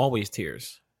wasn't always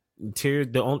tiers.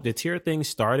 The tier thing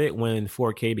started when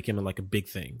 4K became like a big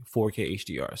thing, 4K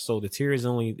HDR. So the tier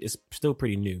is still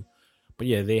pretty new. But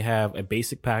yeah, they have a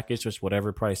basic package, just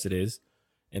whatever price it is.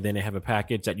 And then they have a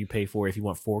package that you pay for if you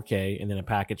want 4K, and then a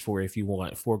package for if you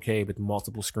want 4K with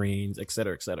multiple screens, et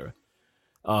cetera.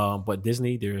 But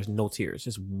Disney, there's no tiers.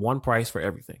 It's one price for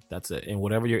everything. That's it. And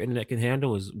whatever your internet can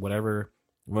handle is whatever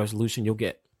resolution you'll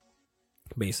get,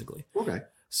 basically. Okay.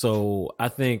 So I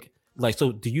think,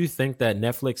 so do you think that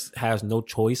Netflix has no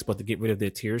choice but to get rid of their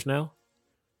tiers now?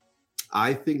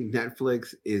 I think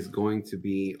Netflix is going to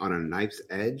be on a knife's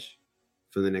edge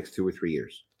for the next 2 or 3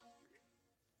 years.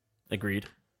 Agreed.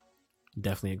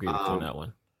 Definitely agree with you on that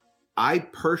one. I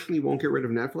personally won't get rid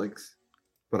of Netflix,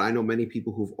 but I know many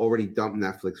people who've already dumped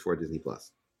Netflix for Disney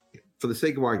Plus. For the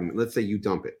sake of argument, let's say you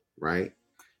dump it, right?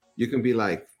 You can be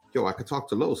like, yo, I could talk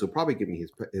to Lowe's. He'll probably give me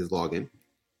his login.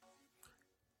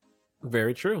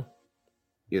 Very true.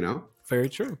 You know? Very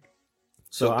true.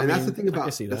 So that's the thing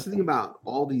about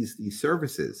all these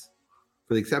services,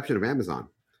 for the exception of Amazon.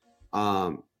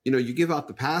 You give out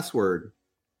the password,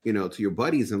 to your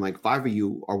buddies, and like 5 of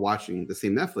you are watching the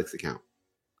same Netflix account.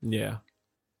 Yeah.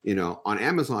 On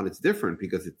Amazon, it's different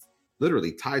because it's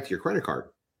literally tied to your credit card.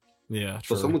 Yeah.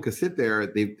 So someone could sit there,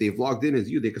 they've logged in as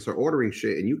you, they can start ordering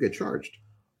shit and you get charged.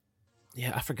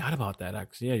 Yeah, I forgot about that,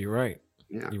 actually. Yeah, you're right.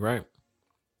 Yeah. You're right.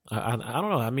 I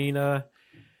don't know. I mean,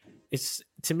 it's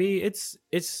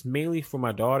mainly for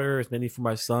my daughter. It's mainly for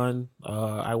my son.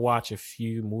 I watch a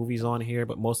few movies on here,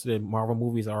 but most of the Marvel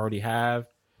movies I already have.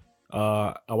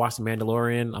 I watched The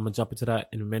Mandalorian. I'm gonna jump into that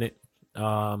in a minute.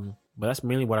 But that's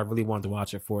mainly what I really wanted to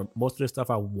watch it for. Most of the stuff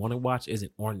I want to watch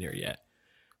isn't on there yet.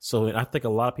 So I think a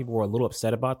lot of people were a little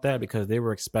upset about that because they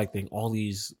were expecting all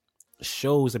these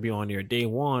shows to be on there day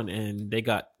one, and they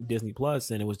got Disney Plus,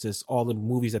 and it was just all the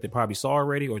movies that they probably saw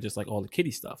already, or just like all the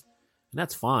kiddie stuff. And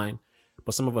that's fine.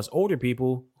 But some of us older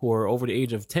people who are over the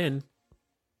age of 10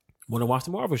 want to watch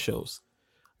the Marvel shows,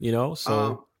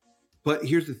 so. But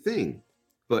here's the thing.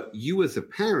 But you as a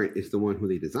parent is the one who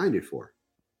they designed it for.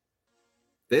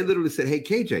 They literally said, hey,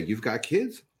 KJ, you've got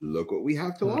kids. Look what we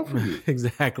have to offer you.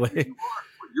 Exactly.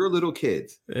 Your little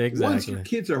kids. Exactly. Once your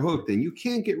kids are hooked and you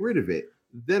can't get rid of it,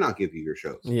 then I'll give you your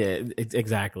shows. Yeah,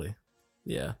 exactly.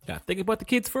 Yeah. Think about the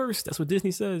kids first. That's what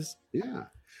Disney says. Yeah.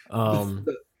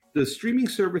 The streaming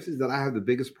services that I have the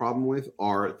biggest problem with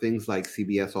are things like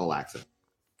CBS All Access.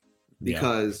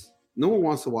 Because no one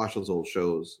wants to watch those old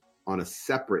shows on a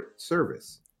separate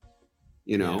service,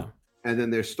 and then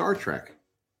there's Star Trek,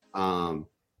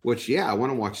 which, I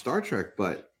want to watch Star Trek,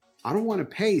 but I don't want to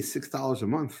pay $6 a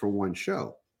month for one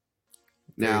show.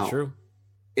 Now, true.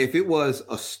 If it was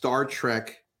a Star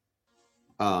Trek,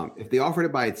 if they offered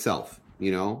it by itself,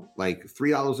 like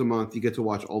 $3 a month, you get to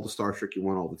watch all the Star Trek you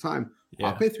want all the time. Yeah.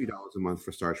 I'll pay $3 a month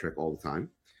for Star Trek all the time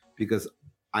because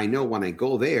I know when I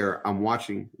go there, I'm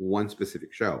watching one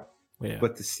specific show. Yeah.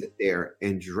 But to sit there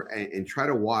and try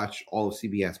to watch all of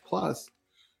CBS Plus,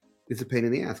 it's a pain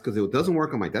in the ass because it doesn't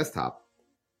work on my desktop.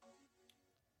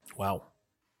 Wow.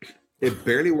 It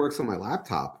barely works on my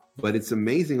laptop, but it's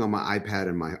amazing on my iPad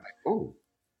and my phone.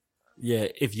 Yeah,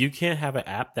 if you can't have an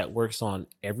app that works on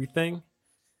everything,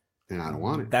 then I don't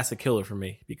want it. That's a killer for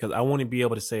me because I want to be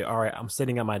able to say, all right, I'm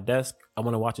sitting at my desk. I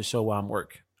want to watch a show while I'm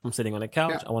work. I'm sitting on the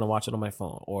couch. Yeah. I want to watch it on my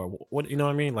phone or what, you know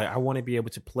what I mean? Like I want to be able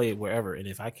to play it wherever. And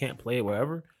if I can't play it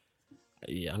wherever,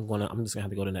 Yeah, I'm just gonna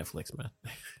have to go to Netflix, man,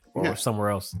 or Yeah. somewhere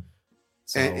else.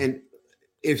 So, And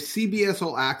if CBS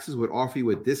All Access would offer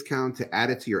you a discount to add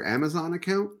it to your Amazon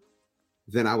account,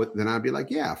 then I'd be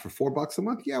like, yeah, for $4 a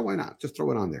month, yeah, why not? Just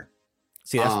throw it on there.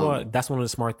 see, that's one of the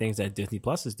smart things that Disney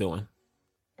Plus is doing.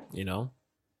 You know?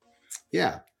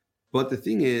 Yeah, but the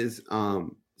thing is,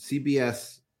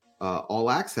 CBS All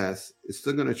Access is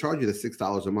still going to charge you the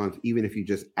 $6 a month, even if you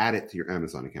just add it to your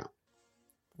Amazon account.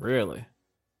 Really?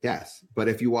 Yes, but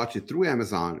if you watch it through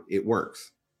Amazon, it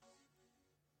works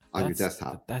on your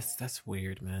desktop. That's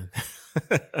weird, man.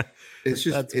 It's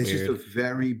just a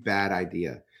very bad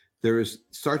idea.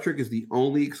 Star Trek is the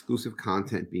only exclusive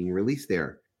content being released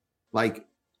there. Like,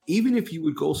 even if you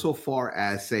would go so far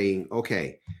as saying,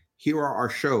 okay, here are our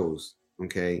shows,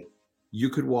 okay, you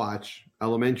could watch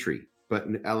Elementary, but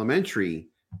in Elementary,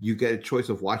 you get a choice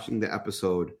of watching the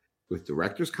episode with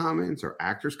director's comments or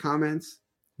actors' comments.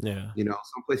 Yeah. You know,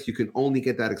 someplace you can only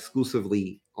get that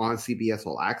exclusively on CBS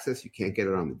All Access. You can't get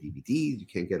it on the DVDs. You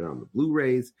can't get it on the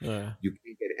Blu-rays. Yeah. You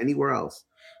can't get it anywhere else.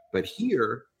 But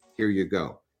here you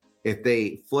go. If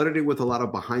they flooded it with a lot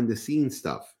of behind-the-scenes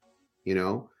stuff, you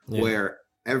know, where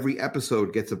every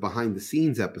episode gets a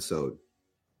behind-the-scenes episode,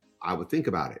 I would think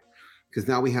about it. Because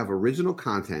now we have original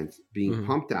content being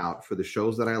pumped out for the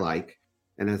shows that I like.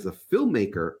 And as a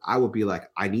filmmaker, I would be like,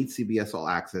 I need CBS All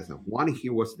Access. I want to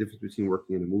hear what's the difference between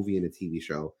working in a movie and a TV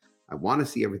show. I want to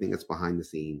see everything that's behind the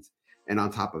scenes. And on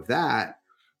top of that,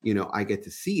 you know, I get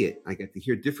to see it. I get to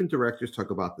hear different directors talk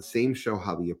about the same show,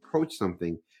 how they approach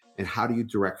something, and how do you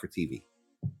direct for TV.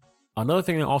 Another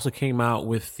thing that also came out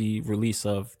with the release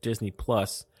of Disney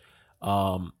Plus,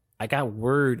 I got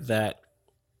word that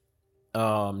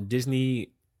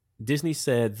Disney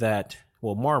said that,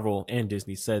 well, Marvel and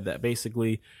Disney said that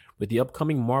basically with the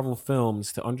upcoming Marvel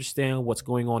films, to understand what's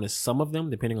going on in some of them,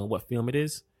 depending on what film it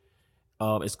is,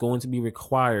 it's going to be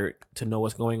required to know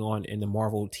what's going on in the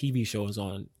Marvel TV shows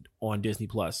on Disney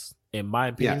Plus. In my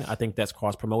opinion, I think that's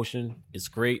cross promotion. It's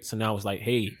great. So now it's like,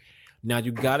 hey, now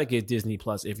you got to get Disney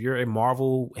Plus. If you're a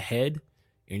Marvel head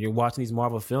and you're watching these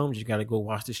Marvel films, you got to go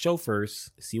watch the show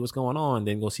first, see what's going on,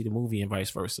 then go see the movie and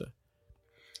vice versa.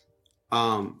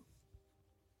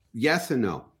 Yes and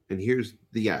no. And here's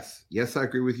the yes. Yes, I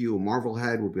agree with you. A Marvel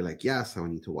head will be like, yes, I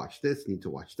need to watch this, need to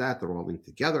watch that. They're all linked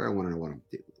together. I want to know what I'm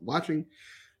watching.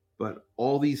 But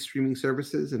all these streaming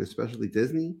services, and especially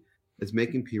Disney, is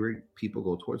making people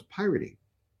go towards pirating,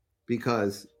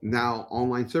 because now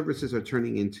online services are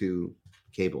turning into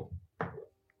cable.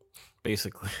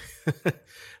 Basically.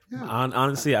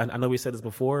 Honestly, I know we said this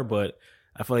before, but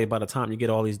I feel like by the time you get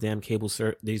all these damn cable,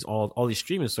 all these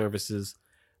streaming services,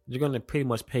 you're going to pretty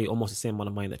much pay almost the same amount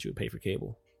of money that you would pay for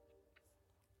cable.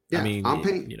 Yeah, I mean,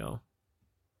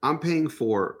 I'm paying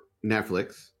for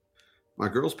Netflix. My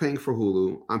girl's paying for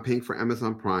Hulu. I'm paying for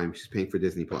Amazon Prime. She's paying for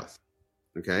Disney Plus.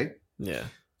 Okay. Yeah.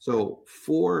 So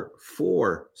four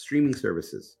streaming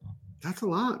services. That's a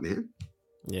lot, man.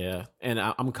 Yeah, and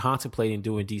I'm contemplating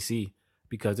doing DC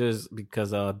because there's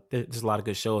a lot of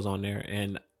good shows on there,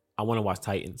 and I want to watch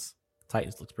Titans.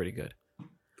 Titans looks pretty good.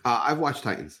 I've watched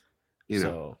Titans.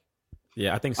 So,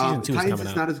 yeah, I think season 2 is coming out.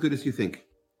 It's not as good as you think.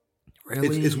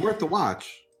 Really? It's worth the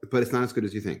watch, but it's not as good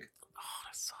as you think. Oh,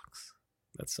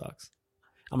 that sucks.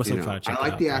 I'm gonna try to check it out. I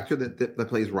like the actor that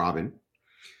plays Robin.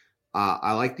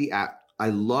 I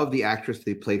love the actress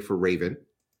they played for Raven.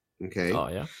 Okay. Oh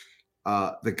yeah.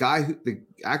 The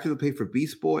actor that played for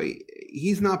Beast Boy,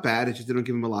 he's not bad. It's just they don't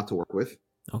give him a lot to work with.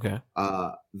 Okay.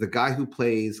 The guy who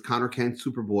plays Connor Kent,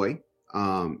 Superboy,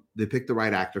 they picked the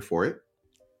right actor for it.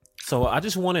 So I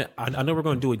just wanted, I know we're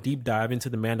going to do a deep dive into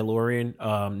The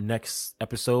Mandalorian next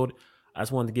episode. I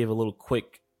just wanted to give a little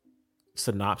quick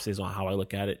synopsis on how I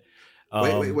look at it.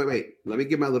 Wait. Let me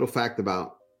give my little fact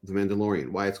about The Mandalorian.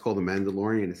 Why it's called The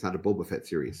Mandalorian. It's not a Boba Fett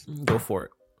series. Go for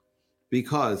it.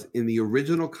 Because in the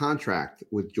original contract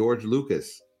with George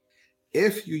Lucas,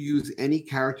 if you use any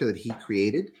character that he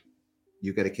created,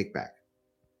 you get a kickback.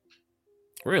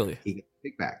 Really? He gets a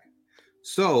kickback.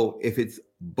 So if it's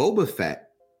Boba Fett,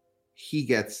 he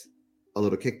gets a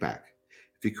little kickback.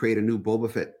 If you create a new Boba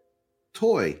Fett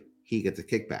toy, he gets a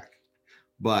kickback.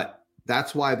 But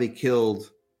that's why they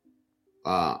killed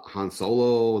Han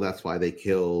Solo. That's why they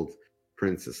killed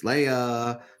Princess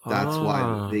Leia. That's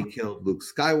why they killed Luke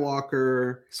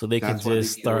Skywalker. So they can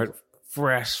just start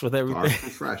fresh with everything.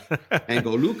 Fresh. And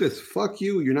go, Lucas, fuck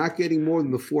you. You're not getting more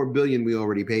than the $4 billion we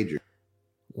already paid you.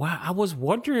 Wow, I was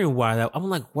wondering why that. I'm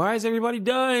like, why is everybody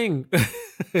dying?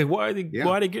 Why are they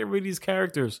getting rid of these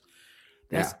characters?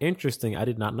 That's interesting. I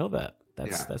did not know that.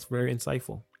 That's very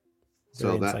insightful.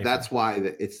 That's why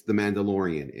it's The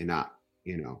Mandalorian and not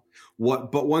You know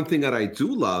what? But one thing that I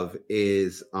do love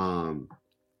is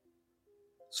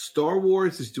Star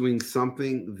Wars is doing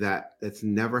something that's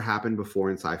never happened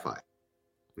before in sci-fi.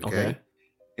 Okay.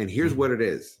 And here's what it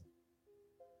is.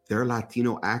 They're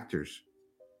Latino actors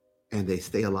and they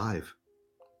stay alive.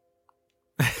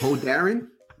 Poe Dameron,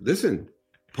 listen,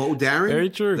 Poe Dameron, very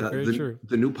true, very true.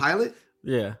 The new pilot,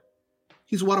 yeah,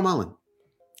 he's Guatemalan.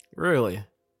 Really?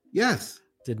 Yes.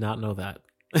 Did not know that.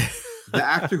 The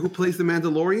actor who plays the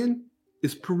Mandalorian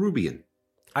is Peruvian.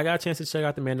 I got a chance to check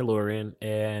out the Mandalorian,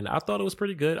 and I thought it was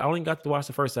pretty good. I only got to watch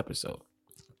the first episode.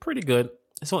 Pretty good.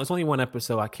 It's only one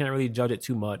episode. I can't really judge it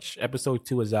too much. Episode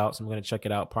 2 is out, so I'm going to check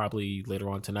it out probably later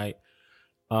on tonight.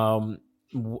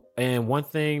 And one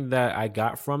thing that I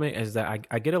got from it is that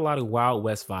I get a lot of Wild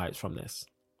West vibes from this.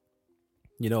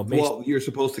 You know, well, you're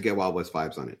supposed to get Wild West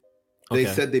vibes on it. They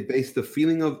said they based the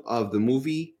feeling of the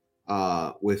movie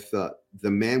with the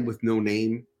Man with No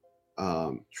Name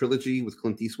trilogy with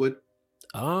Clint Eastwood.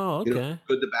 Oh, okay. You know,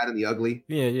 Good, the Bad, and the Ugly.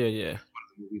 Yeah. One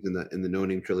of the movies in the No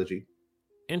Name trilogy.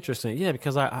 Interesting. Yeah,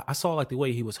 because I saw like the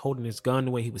way he was holding his gun,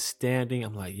 the way he was standing.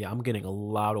 I'm like, yeah, I'm getting a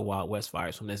lot of Wild West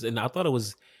vibes from this. And I thought it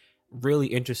was really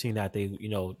interesting that they, you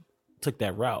know, took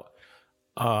that route.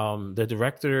 The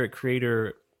director,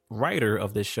 creator, writer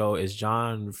of this show is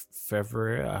Jon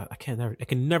Favreau. I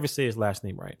can never say his last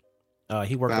name right.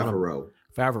 He worked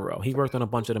Favreau. He worked on a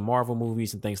bunch of the Marvel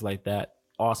movies and things like that.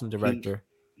 Awesome director.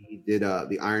 He did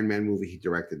the Iron Man movie. He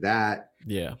directed that.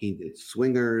 Yeah. He did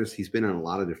Swingers. He's been on a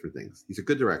lot of different things. He's a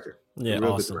good director. Yeah,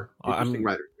 awesome. Interesting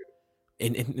writer.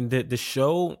 And the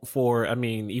show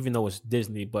even though it's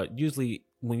Disney, but usually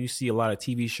when you see a lot of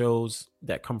TV shows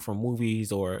that come from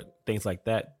movies or things like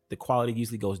that, the quality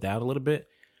usually goes down a little bit.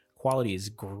 Quality is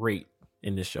great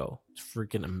in this show. It's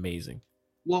freaking amazing.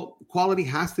 Well, quality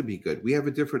has to be good. We have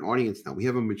a different audience now. We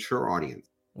have a mature audience.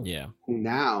 Yeah. Who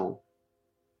now,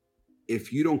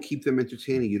 if you don't keep them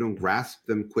entertaining, you don't grasp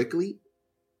them quickly,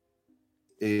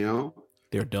 you know,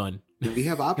 they're done. We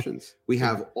have options. We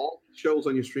have all shows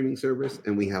on your streaming service,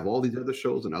 and we have all these other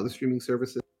shows on other streaming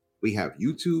services. We have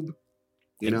YouTube,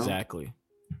 you know. Exactly.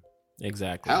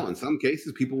 Hell, in some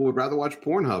cases, people would rather watch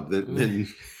Pornhub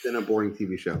than a boring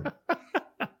TV show.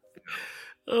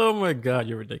 Oh my God,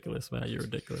 you're ridiculous, man! You're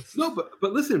ridiculous. No,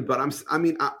 but listen, I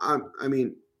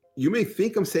mean, you may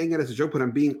think I'm saying it as a joke, but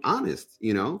I'm being honest.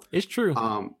 You know, it's true.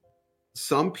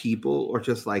 Some people are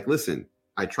just like, listen,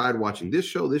 I tried watching this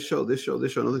show.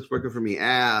 Nothing's working for me.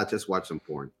 I'll just watch some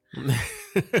porn.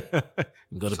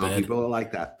 Go to some bed. People are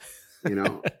like that, you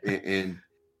know,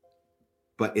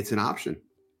 but it's an option.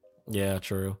 Yeah,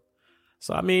 true.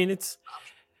 So I mean, it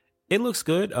looks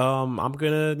good. I'm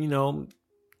gonna, you know,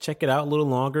 check it out a little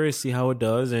longer, see how it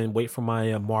does, and wait for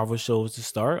my Marvel shows to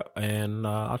start. And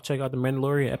I'll check out the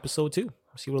Mandalorian episode 2,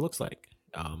 see what it looks like.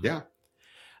 Yeah.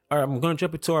 All right, I'm going to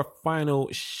jump into our final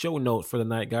show note for the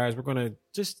night, guys. We're going to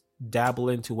just dabble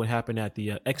into what happened at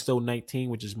the XO19,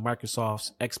 which is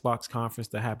Microsoft's Xbox conference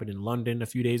that happened in London a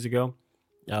few days ago.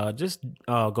 Just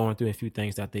going through a few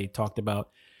things that they talked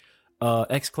about.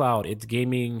 xCloud, its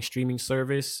gaming streaming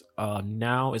service,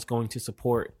 now is going to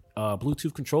support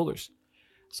Bluetooth controllers.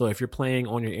 So if you're playing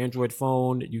on your Android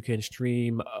phone, you can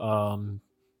stream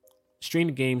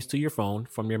games to your phone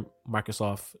from your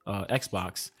Microsoft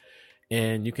Xbox.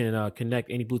 And you can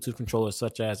connect any Bluetooth controller,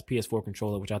 such as PS4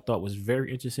 controller, which I thought was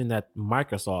very interesting that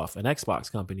Microsoft, an Xbox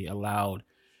company, allows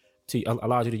you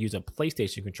to use a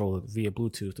PlayStation controller via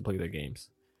Bluetooth to play their games.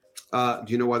 Do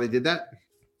you know why they did that?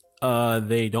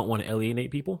 They don't want to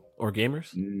alienate people or gamers?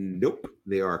 Nope.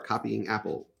 They are copying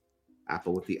Apple.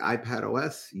 Apple with the iPad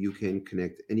OS, you can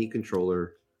connect any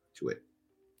controller to it.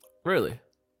 Really?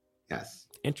 Yes.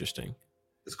 Interesting.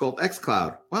 It's called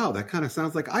xCloud. Wow, that kind of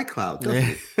sounds like iCloud,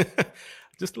 doesn't it?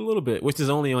 Just a little bit, which is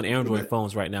only on Android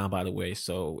phones right now, by the way.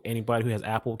 So anybody who has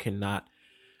Apple cannot.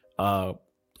 Right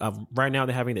now,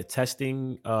 they're having the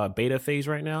testing beta phase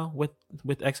right now with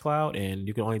xCloud, and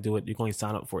you can only do it. You can only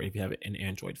sign up for it if you have an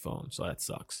Android phone. So that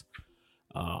sucks.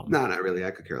 No, not really.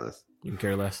 I could care less. You can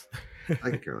care less.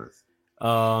 I could care less.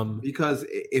 Because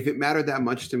if it mattered that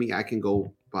much to me, I can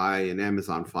go buy an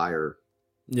Amazon Fire.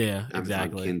 Yeah, Amazon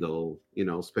exactly. Kindle, you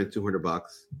know, spend $200,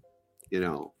 you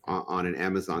know, on an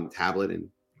Amazon tablet, and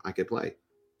I could play.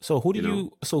 So who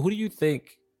do you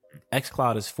think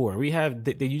xCloud is for?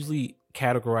 They usually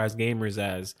categorize gamers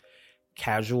as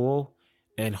casual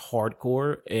and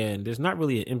hardcore, and there's not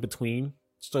really an in between.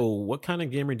 So what kind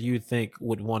of gamer do you think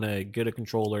would want to get a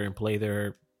controller and play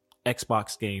their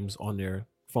Xbox games on their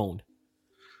phone?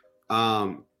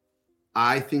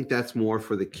 I think that's more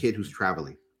for the kid who's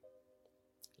traveling.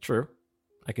 True.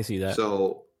 I can see that.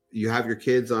 So you have your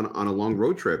kids on a long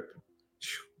road trip.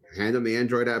 Hand them the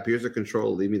Android app. Here's the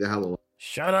control. Leave me the hell alone.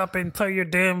 Shut up and play your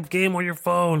damn game on your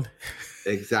phone.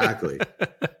 Exactly.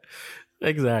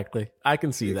 Exactly. I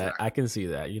can see that. I can see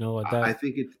that. You know what? I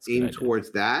think it's aimed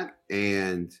towards that,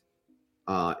 and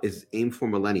is aimed for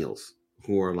millennials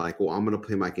who are like, well, I'm going to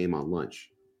play my game on lunch.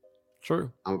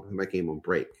 True. I'm going to play my game on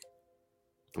break.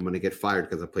 I'm going to get fired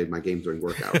because I played my game during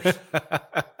work hours.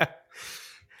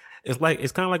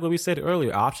 It's kind of like what we said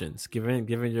earlier, options, giving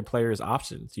your players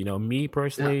options. You know, me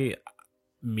personally,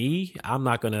 I'm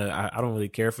not going to, I don't really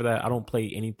care for that. I don't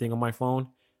play anything on my phone.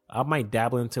 I might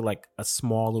dabble into like a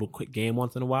small little quick game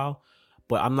once in a while,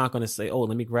 but I'm not going to say, oh,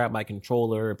 let me grab my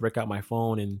controller, break out my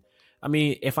phone. And I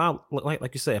mean, if I'm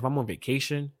like you said, if I'm on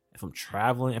vacation, if I'm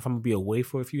traveling, if I'm gonna be away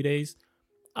for a few days,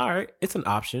 all right, it's an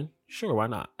option. Sure, why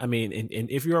not? I mean,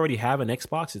 and if you already have an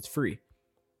Xbox, it's free,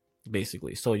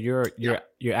 basically. So your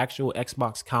actual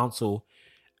Xbox console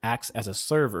acts as a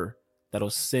server that'll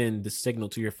send the signal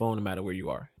to your phone no matter where you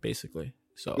are, basically.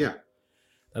 So yeah,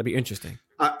 that'll be interesting.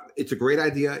 It's a great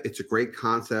idea. It's a great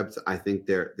concept. I think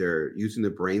they're using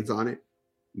their brains on it,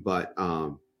 but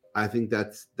I think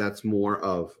that's more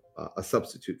of a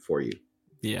substitute for you.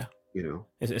 Yeah. You know,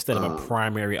 instead of a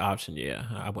primary option. Yeah,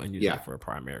 I wouldn't use that for a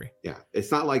primary. Yeah,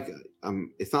 it's not like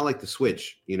the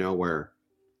Switch, you know, where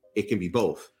it can be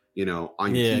both, you know,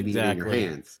 on your TV and in your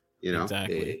hands. You know,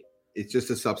 it's just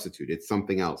a substitute. It's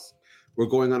something else. We're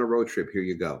going on a road trip. Here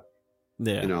you go.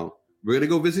 Yeah, you know, we're gonna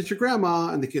go visit your grandma,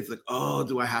 and the kid's like, "Oh,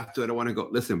 do I have to? I don't want to go."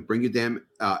 Listen, bring your damn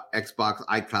Xbox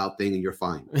iCloud thing, and you're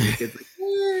fine. And the kid's like,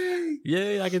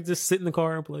 yeah, I can just sit in the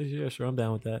car and play. Yeah, sure, I'm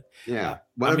down with that. Yeah,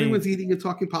 while everyone's eating and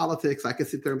talking politics, I can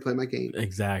sit there and play my game.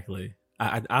 Exactly.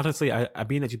 I honestly,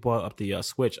 being that you brought up the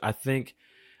Switch, I think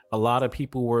a lot of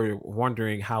people were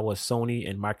wondering how was Sony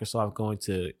and Microsoft going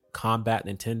to combat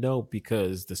Nintendo,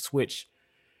 because the Switch,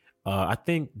 I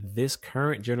think this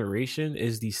current generation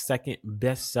is the second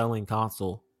best-selling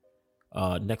console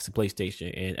next to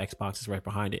PlayStation, and Xbox is right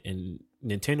behind it. And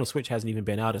Nintendo Switch hasn't even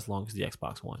been out as long as the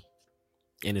Xbox One.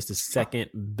 And it's the second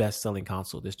best-selling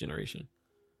console this generation.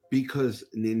 Because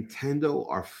Nintendo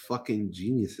are fucking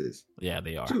geniuses. Yeah,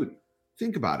 they are. Dude,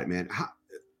 think about it, man.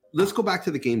 Let's go back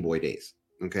to the Game Boy days,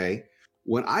 okay?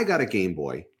 When I got a Game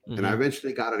Boy, and I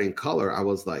eventually got it in color, I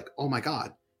was like, oh my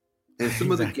God. And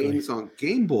some of the games on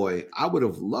Game Boy, I would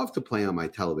have loved to play on my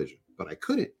television, but I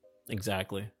couldn't.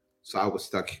 Exactly. So I was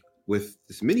stuck with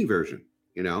this mini version,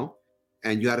 you know?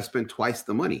 And you had to spend twice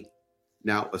the money.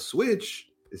 Now, a Switch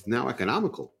is now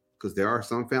economical, because there are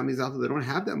some families out there that don't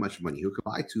have that much money who can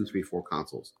buy 2, 3, 4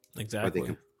 consoles. Exactly. But they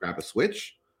can grab a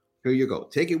Switch. Here you go.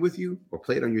 Take it with you or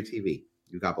play it on your TV.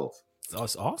 You got both.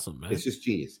 That's awesome, man. It's just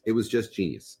genius. It was just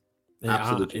genius.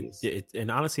 Absolute genius.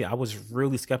 And honestly, I was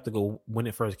really skeptical when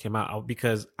it first came out,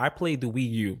 because I played the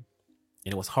Wii U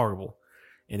and it was horrible.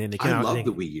 And then they came out. I love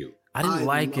the Wii U. I didn't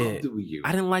like it.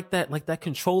 I didn't like that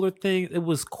controller thing. It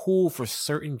was cool for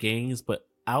certain games, but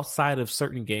outside of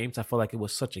certain games, I felt like it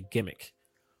was such a gimmick.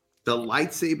 The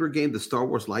lightsaber game, the Star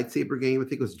Wars lightsaber game, I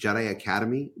think it was Jedi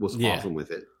Academy, was awesome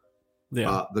with it.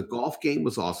 Yeah. The golf game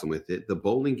was awesome with it. The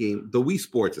bowling game, the Wii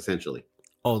Sports, essentially.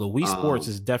 Oh, the Wii Sports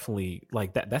is definitely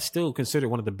like that. That's still considered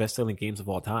one of the best-selling games of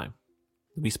all time.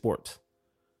 The Wii Sports.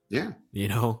 Yeah. You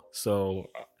know, so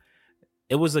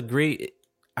it was a great.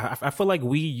 I feel like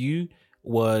Wii U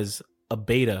was a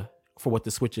beta for what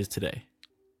the Switch is today,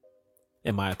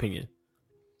 in my opinion.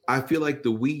 I feel like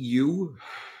the Wii U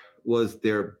was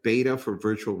their beta for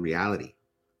virtual reality.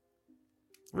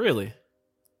 Really?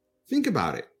 Think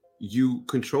about it. You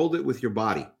controlled it with your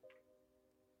body.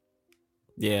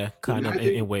 Yeah, kind of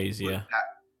in ways, yeah.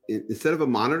 Instead of a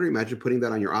monitor, imagine putting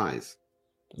that on your eyes.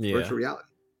 Yeah. Virtual reality.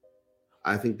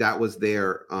 I think that was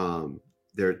their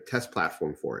test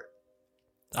platform for it.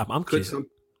 I'm curious.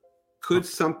 Could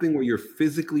something where you're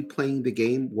physically playing the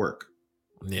game work?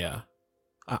 Yeah.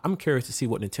 I'm curious to see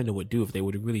what Nintendo would do if they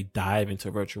would really dive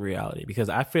into virtual reality, because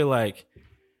I feel like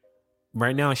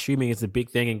right now streaming is the big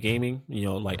thing in gaming, you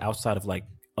know, like outside of like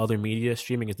other media,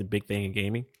 streaming is the big thing in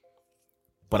gaming.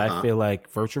 But I feel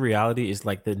like virtual reality is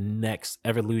like the next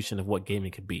evolution of what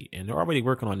gaming could be. And they're already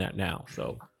working on that now.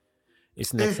 So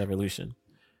it's next evolution.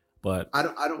 But I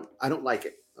don't like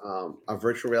it. A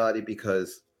virtual reality,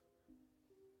 because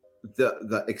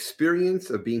the experience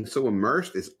of being so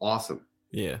immersed is awesome.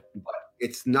 Yeah. But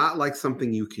it's not like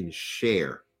something you can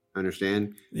share.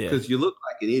 Understand? Yeah. Because you look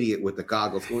like an idiot with the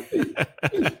goggles.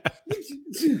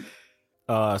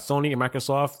 Sony and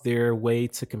Microsoft, their way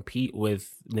to compete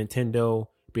with Nintendo,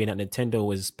 being that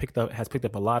Nintendo has picked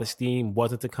up a lot of steam,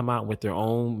 wasn't to come out with their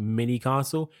own mini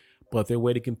console, but their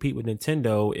way to compete with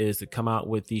Nintendo is to come out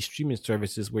with these streaming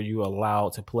services where you are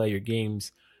allowed to play your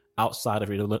games outside of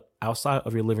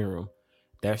your living room.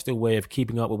 That's their way of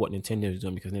keeping up with what Nintendo is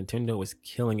doing, because Nintendo is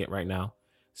killing it right now.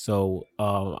 So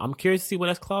I'm curious to see what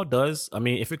xCloud does. I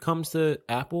mean, if it comes to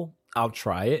Apple, I'll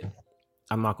try it.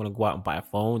 I'm not going to go out and buy a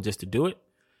phone just to do it.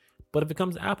 But if it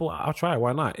comes to Apple, I'll try it.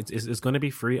 Why not? It's going to be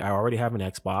free. I already have an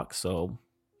Xbox, so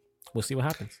we'll see what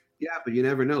happens. Yeah, but you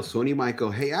never know. Sony might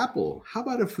go, hey, Apple, how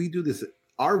about if we do this,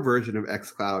 our version of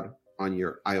xCloud on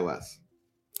your iOS?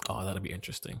 Oh, that'll be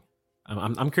interesting.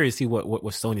 I'm curious to see what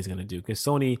Sony's going to do, because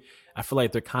Sony, I feel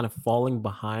like they're kind of falling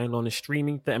behind on the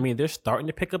streaming thing. I mean, they're starting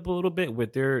to pick up a little bit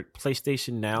with their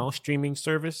PlayStation Now streaming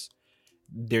service.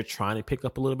 They're trying to pick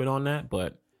up a little bit on that,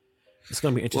 but it's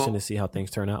going to be interesting to see how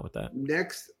things turn out with that.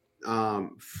 Next,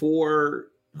 for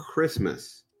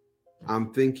Christmas,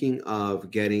 I'm thinking of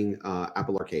getting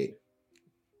Apple Arcade.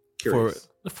 Curious.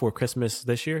 For Christmas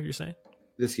this year, you're saying?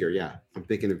 This year, yeah. I'm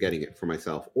thinking of getting it for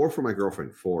myself or for my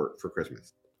girlfriend for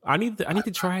Christmas. I need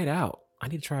to try it out. I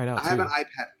have an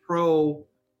iPad Pro.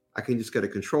 I can just get a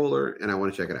controller, and I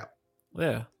want to check it out.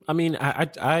 Yeah, I mean,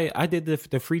 I did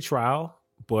the free trial,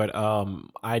 but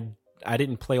I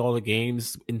didn't play all the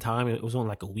games in time. It was only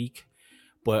like a week,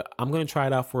 but I'm gonna try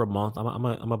it out for a month. I'm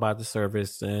gonna buy the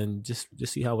service and just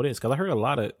see how it is, because I heard a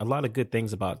lot of good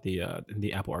things about the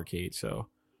Apple Arcade. So,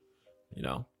 you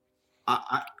know,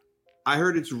 I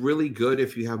heard it's really good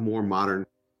if you have more modern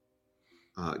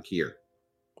gear.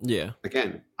 Yeah.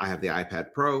 Again, I have the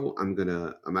iPad Pro. I'm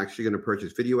actually gonna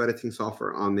purchase video editing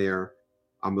software on there.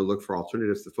 I'm gonna look for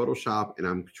alternatives to Photoshop, and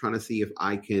I'm trying to see if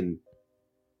I can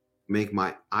make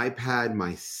my iPad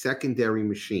my secondary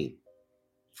machine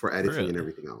for editing and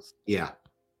everything else. Yeah.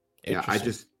 Yeah.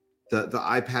 The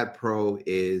iPad Pro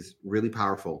is really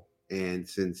powerful, and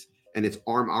it's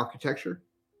ARM architecture.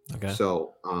 Okay.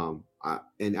 So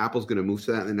and Apple's gonna move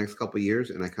to that in the next couple of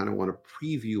years, and I kind of want to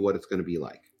preview what it's gonna be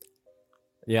like.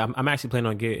 Yeah, I'm actually planning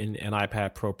on getting an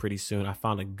iPad Pro pretty soon. I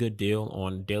found a good deal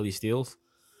on Daily Steals.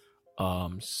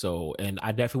 And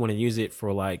I definitely want to use it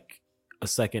for like a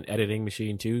second editing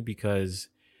machine too, because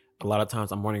a lot of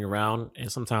times I'm running around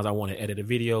and sometimes I want to edit a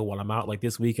video while I'm out. Like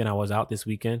this weekend, I was out this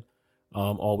weekend,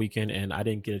 all weekend, and I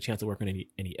didn't get a chance to work on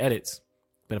any edits.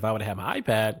 But if I would have had my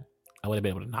iPad, I would have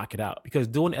been able to knock it out, because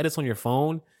doing edits on your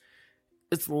phone,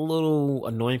 it's a little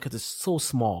annoying because it's so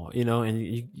small, you know,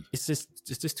 and it's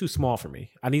just too small for me.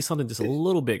 I need something just a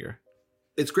little bigger.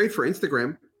 It's great for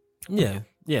Instagram. Yeah,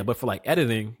 but for like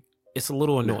editing, it's a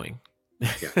little annoying.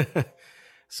 Yeah.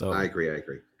 So I agree.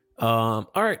 All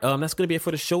right. That's going to be it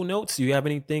for the show notes. Do you have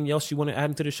anything else you want to add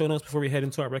into the show notes before we head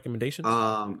into our recommendations?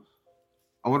 I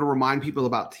want to remind people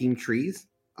about Team Trees,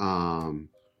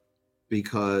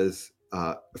 because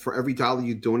for every $1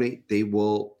 you donate, they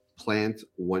will plant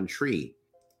one tree.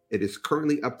 It is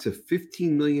currently up to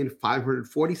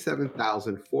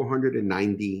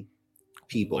 15,547,490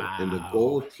 people. Wow. And the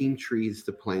goal of Team Trees is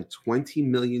to plant 20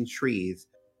 million trees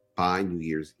by New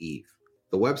Year's Eve.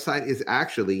 The website is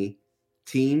actually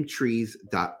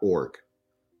teamtrees.org.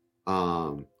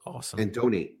 Awesome. And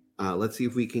donate. Let's see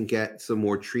if we can get some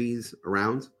more trees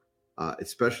around,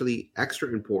 especially extra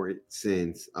important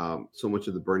since so much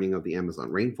of the burning of the Amazon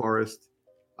rainforest,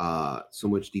 so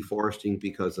much deforesting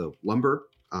because of lumber,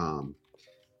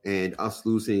 and us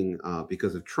losing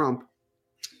because of Trump.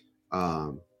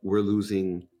 We're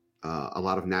losing a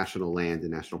lot of national land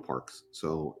and national parks.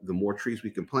 So the more trees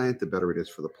we can plant, the better it is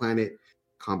for the planet,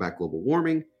 combat global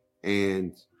warming,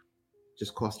 and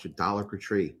just cost you $1 per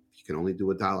tree. If you can only do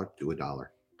 $1, do $1.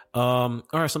 All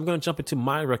right, so I'm going to jump into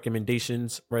my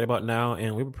recommendations right about now,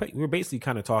 and we were basically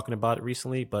kind of talking about it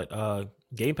recently, but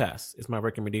Game Pass is my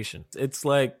recommendation. It's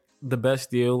like the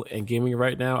best deal in gaming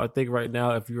right now. I think right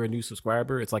now, if you're a new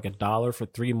subscriber, it's like $1 for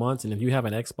 3 months, and if you have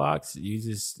an Xbox, you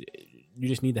just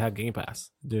need to have Game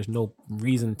Pass. There's no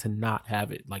reason to not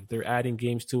have it. Like, they're adding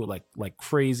games to it like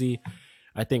crazy.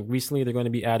 I think recently they're going to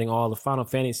be adding all the Final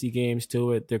Fantasy games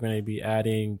to it. They're going to be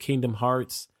adding Kingdom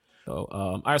Hearts. So,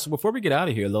 all right. So before we get out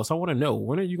of here, Los, I want to know,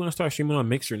 when are you going to start streaming on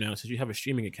Mixer now, since you have a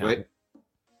streaming account?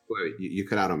 Wait, you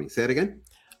cut out on me. Say it again.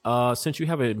 Since you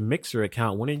have a Mixer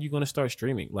account, when are you going to start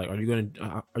streaming? Like, are you going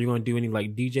to do any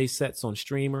like DJ sets on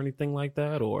stream or anything like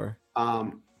that? Or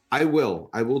I will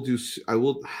do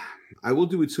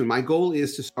it soon. My goal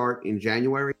is to start in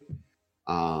January.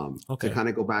 To kind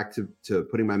of go back to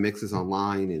putting my mixes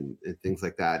online and things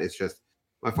like that. It's just,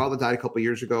 my father died a couple of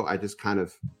years ago. I just kind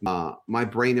of, my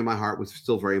brain and my heart was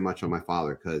still very much on my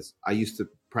father, because I used to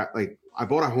I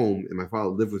bought a home and my father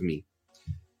lived with me,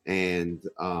 and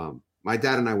my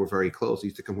dad and I were very close. We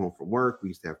used to come home from work. We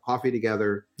used to have coffee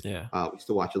together. Yeah. We used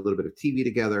to watch a little bit of TV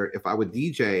together. If I would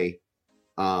DJ,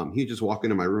 he'd just walk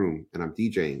into my room and I'm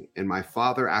DJing. And my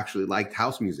father actually liked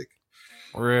house music.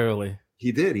 Really?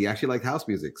 He did. He actually liked house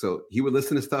music. So he would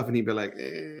listen to stuff and he'd be like,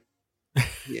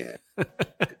 yeah.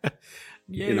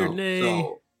 Yay or nay.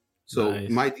 So Nice.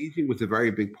 my DJing was a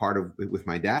very big part of with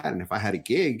my dad. And if I had a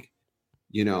gig,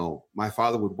 my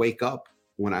father would wake up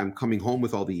when I'm coming home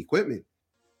with all the equipment,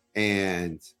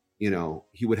 and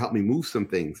he would help me move some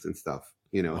things and stuff,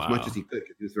 as much as he could,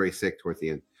 because he was very sick towards the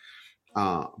end.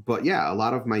 But yeah, a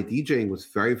lot of my DJing was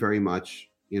very, very much,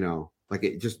 like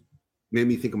it just made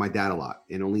me think of my dad a lot.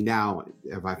 And only now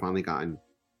have I finally gotten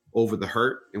over the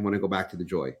hurt and want to go back to the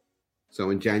joy. So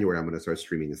in January, I'm going to start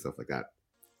streaming and stuff like that.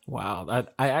 Wow.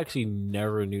 I actually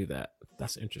never knew that.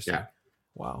 That's interesting. Yeah.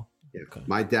 Wow. Yeah. Okay.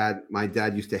 My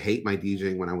dad used to hate my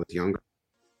DJing when I was younger,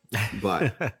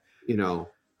 but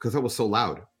because I was so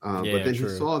loud. But then he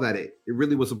saw that it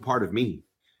really was a part of me.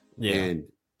 Yeah. And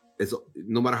it's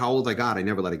no matter how old I got, I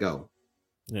never let it go.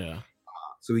 Yeah.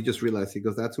 So he just realized, he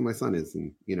goes, that's who my son is.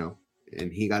 And,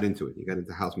 and he got into it. He got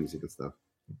into house music and stuff.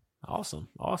 Awesome.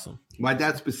 My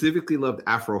dad specifically loved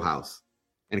Afro house,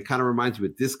 and it kind of reminds me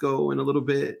of disco in a little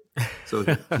bit. So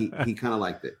he kind of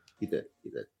liked it. He did.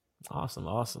 Awesome.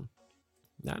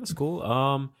 That's cool.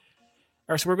 All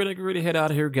right, so we're gonna get ready to head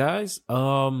out of here, guys.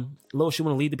 Los, you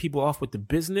want to lead the people off with the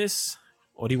business,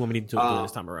 or do you want me to do it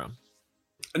this time around?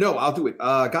 No, I'll do it.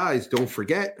 Guys, don't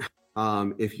forget,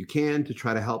 if you can, to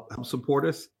try to help support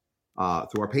us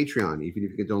through our Patreon. Even if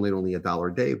you can donate only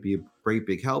 $1 a day, it'd be a great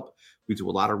big help. We do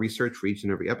a lot of research for each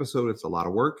and every episode. It's a lot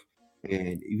of work.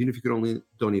 And even if you could only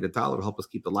donate $1, it'll help us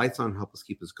keep the lights on, help us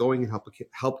keep us going, and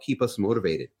help keep us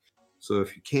motivated. So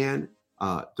if you can,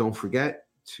 don't forget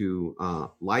to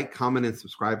like, comment, and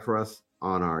subscribe for us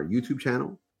on our YouTube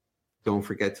channel. Don't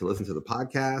forget to listen to the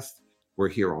podcast. We're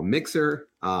here on Mixer.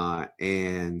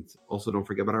 And also don't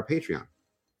forget about our Patreon.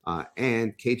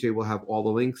 And KJ will have all the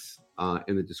links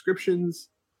in the descriptions.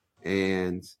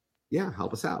 And yeah,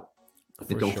 help us out.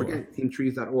 And don't forget,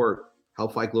 teamtrees.org.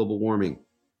 Help fight global warming.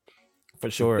 For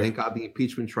sure. Thank God the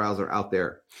impeachment trials are out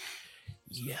there.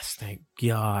 Yes, thank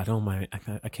God. Oh my,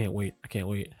 I can't wait.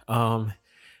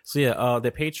 So yeah,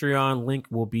 the Patreon link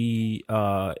will be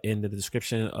in the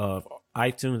description of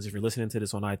iTunes. If you're listening to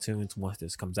this on iTunes, once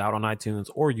this comes out on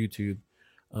iTunes or YouTube,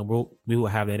 we will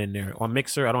have that in there. On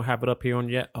Mixer, I don't have it up here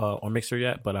on Mixer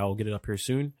yet, but I will get it up here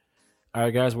soon. All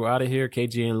right, guys, we're out of here.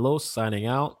 KJ and Los signing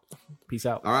out. Peace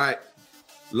out. All right.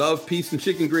 Love, peace, and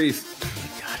chicken grease. Oh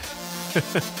my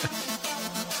God.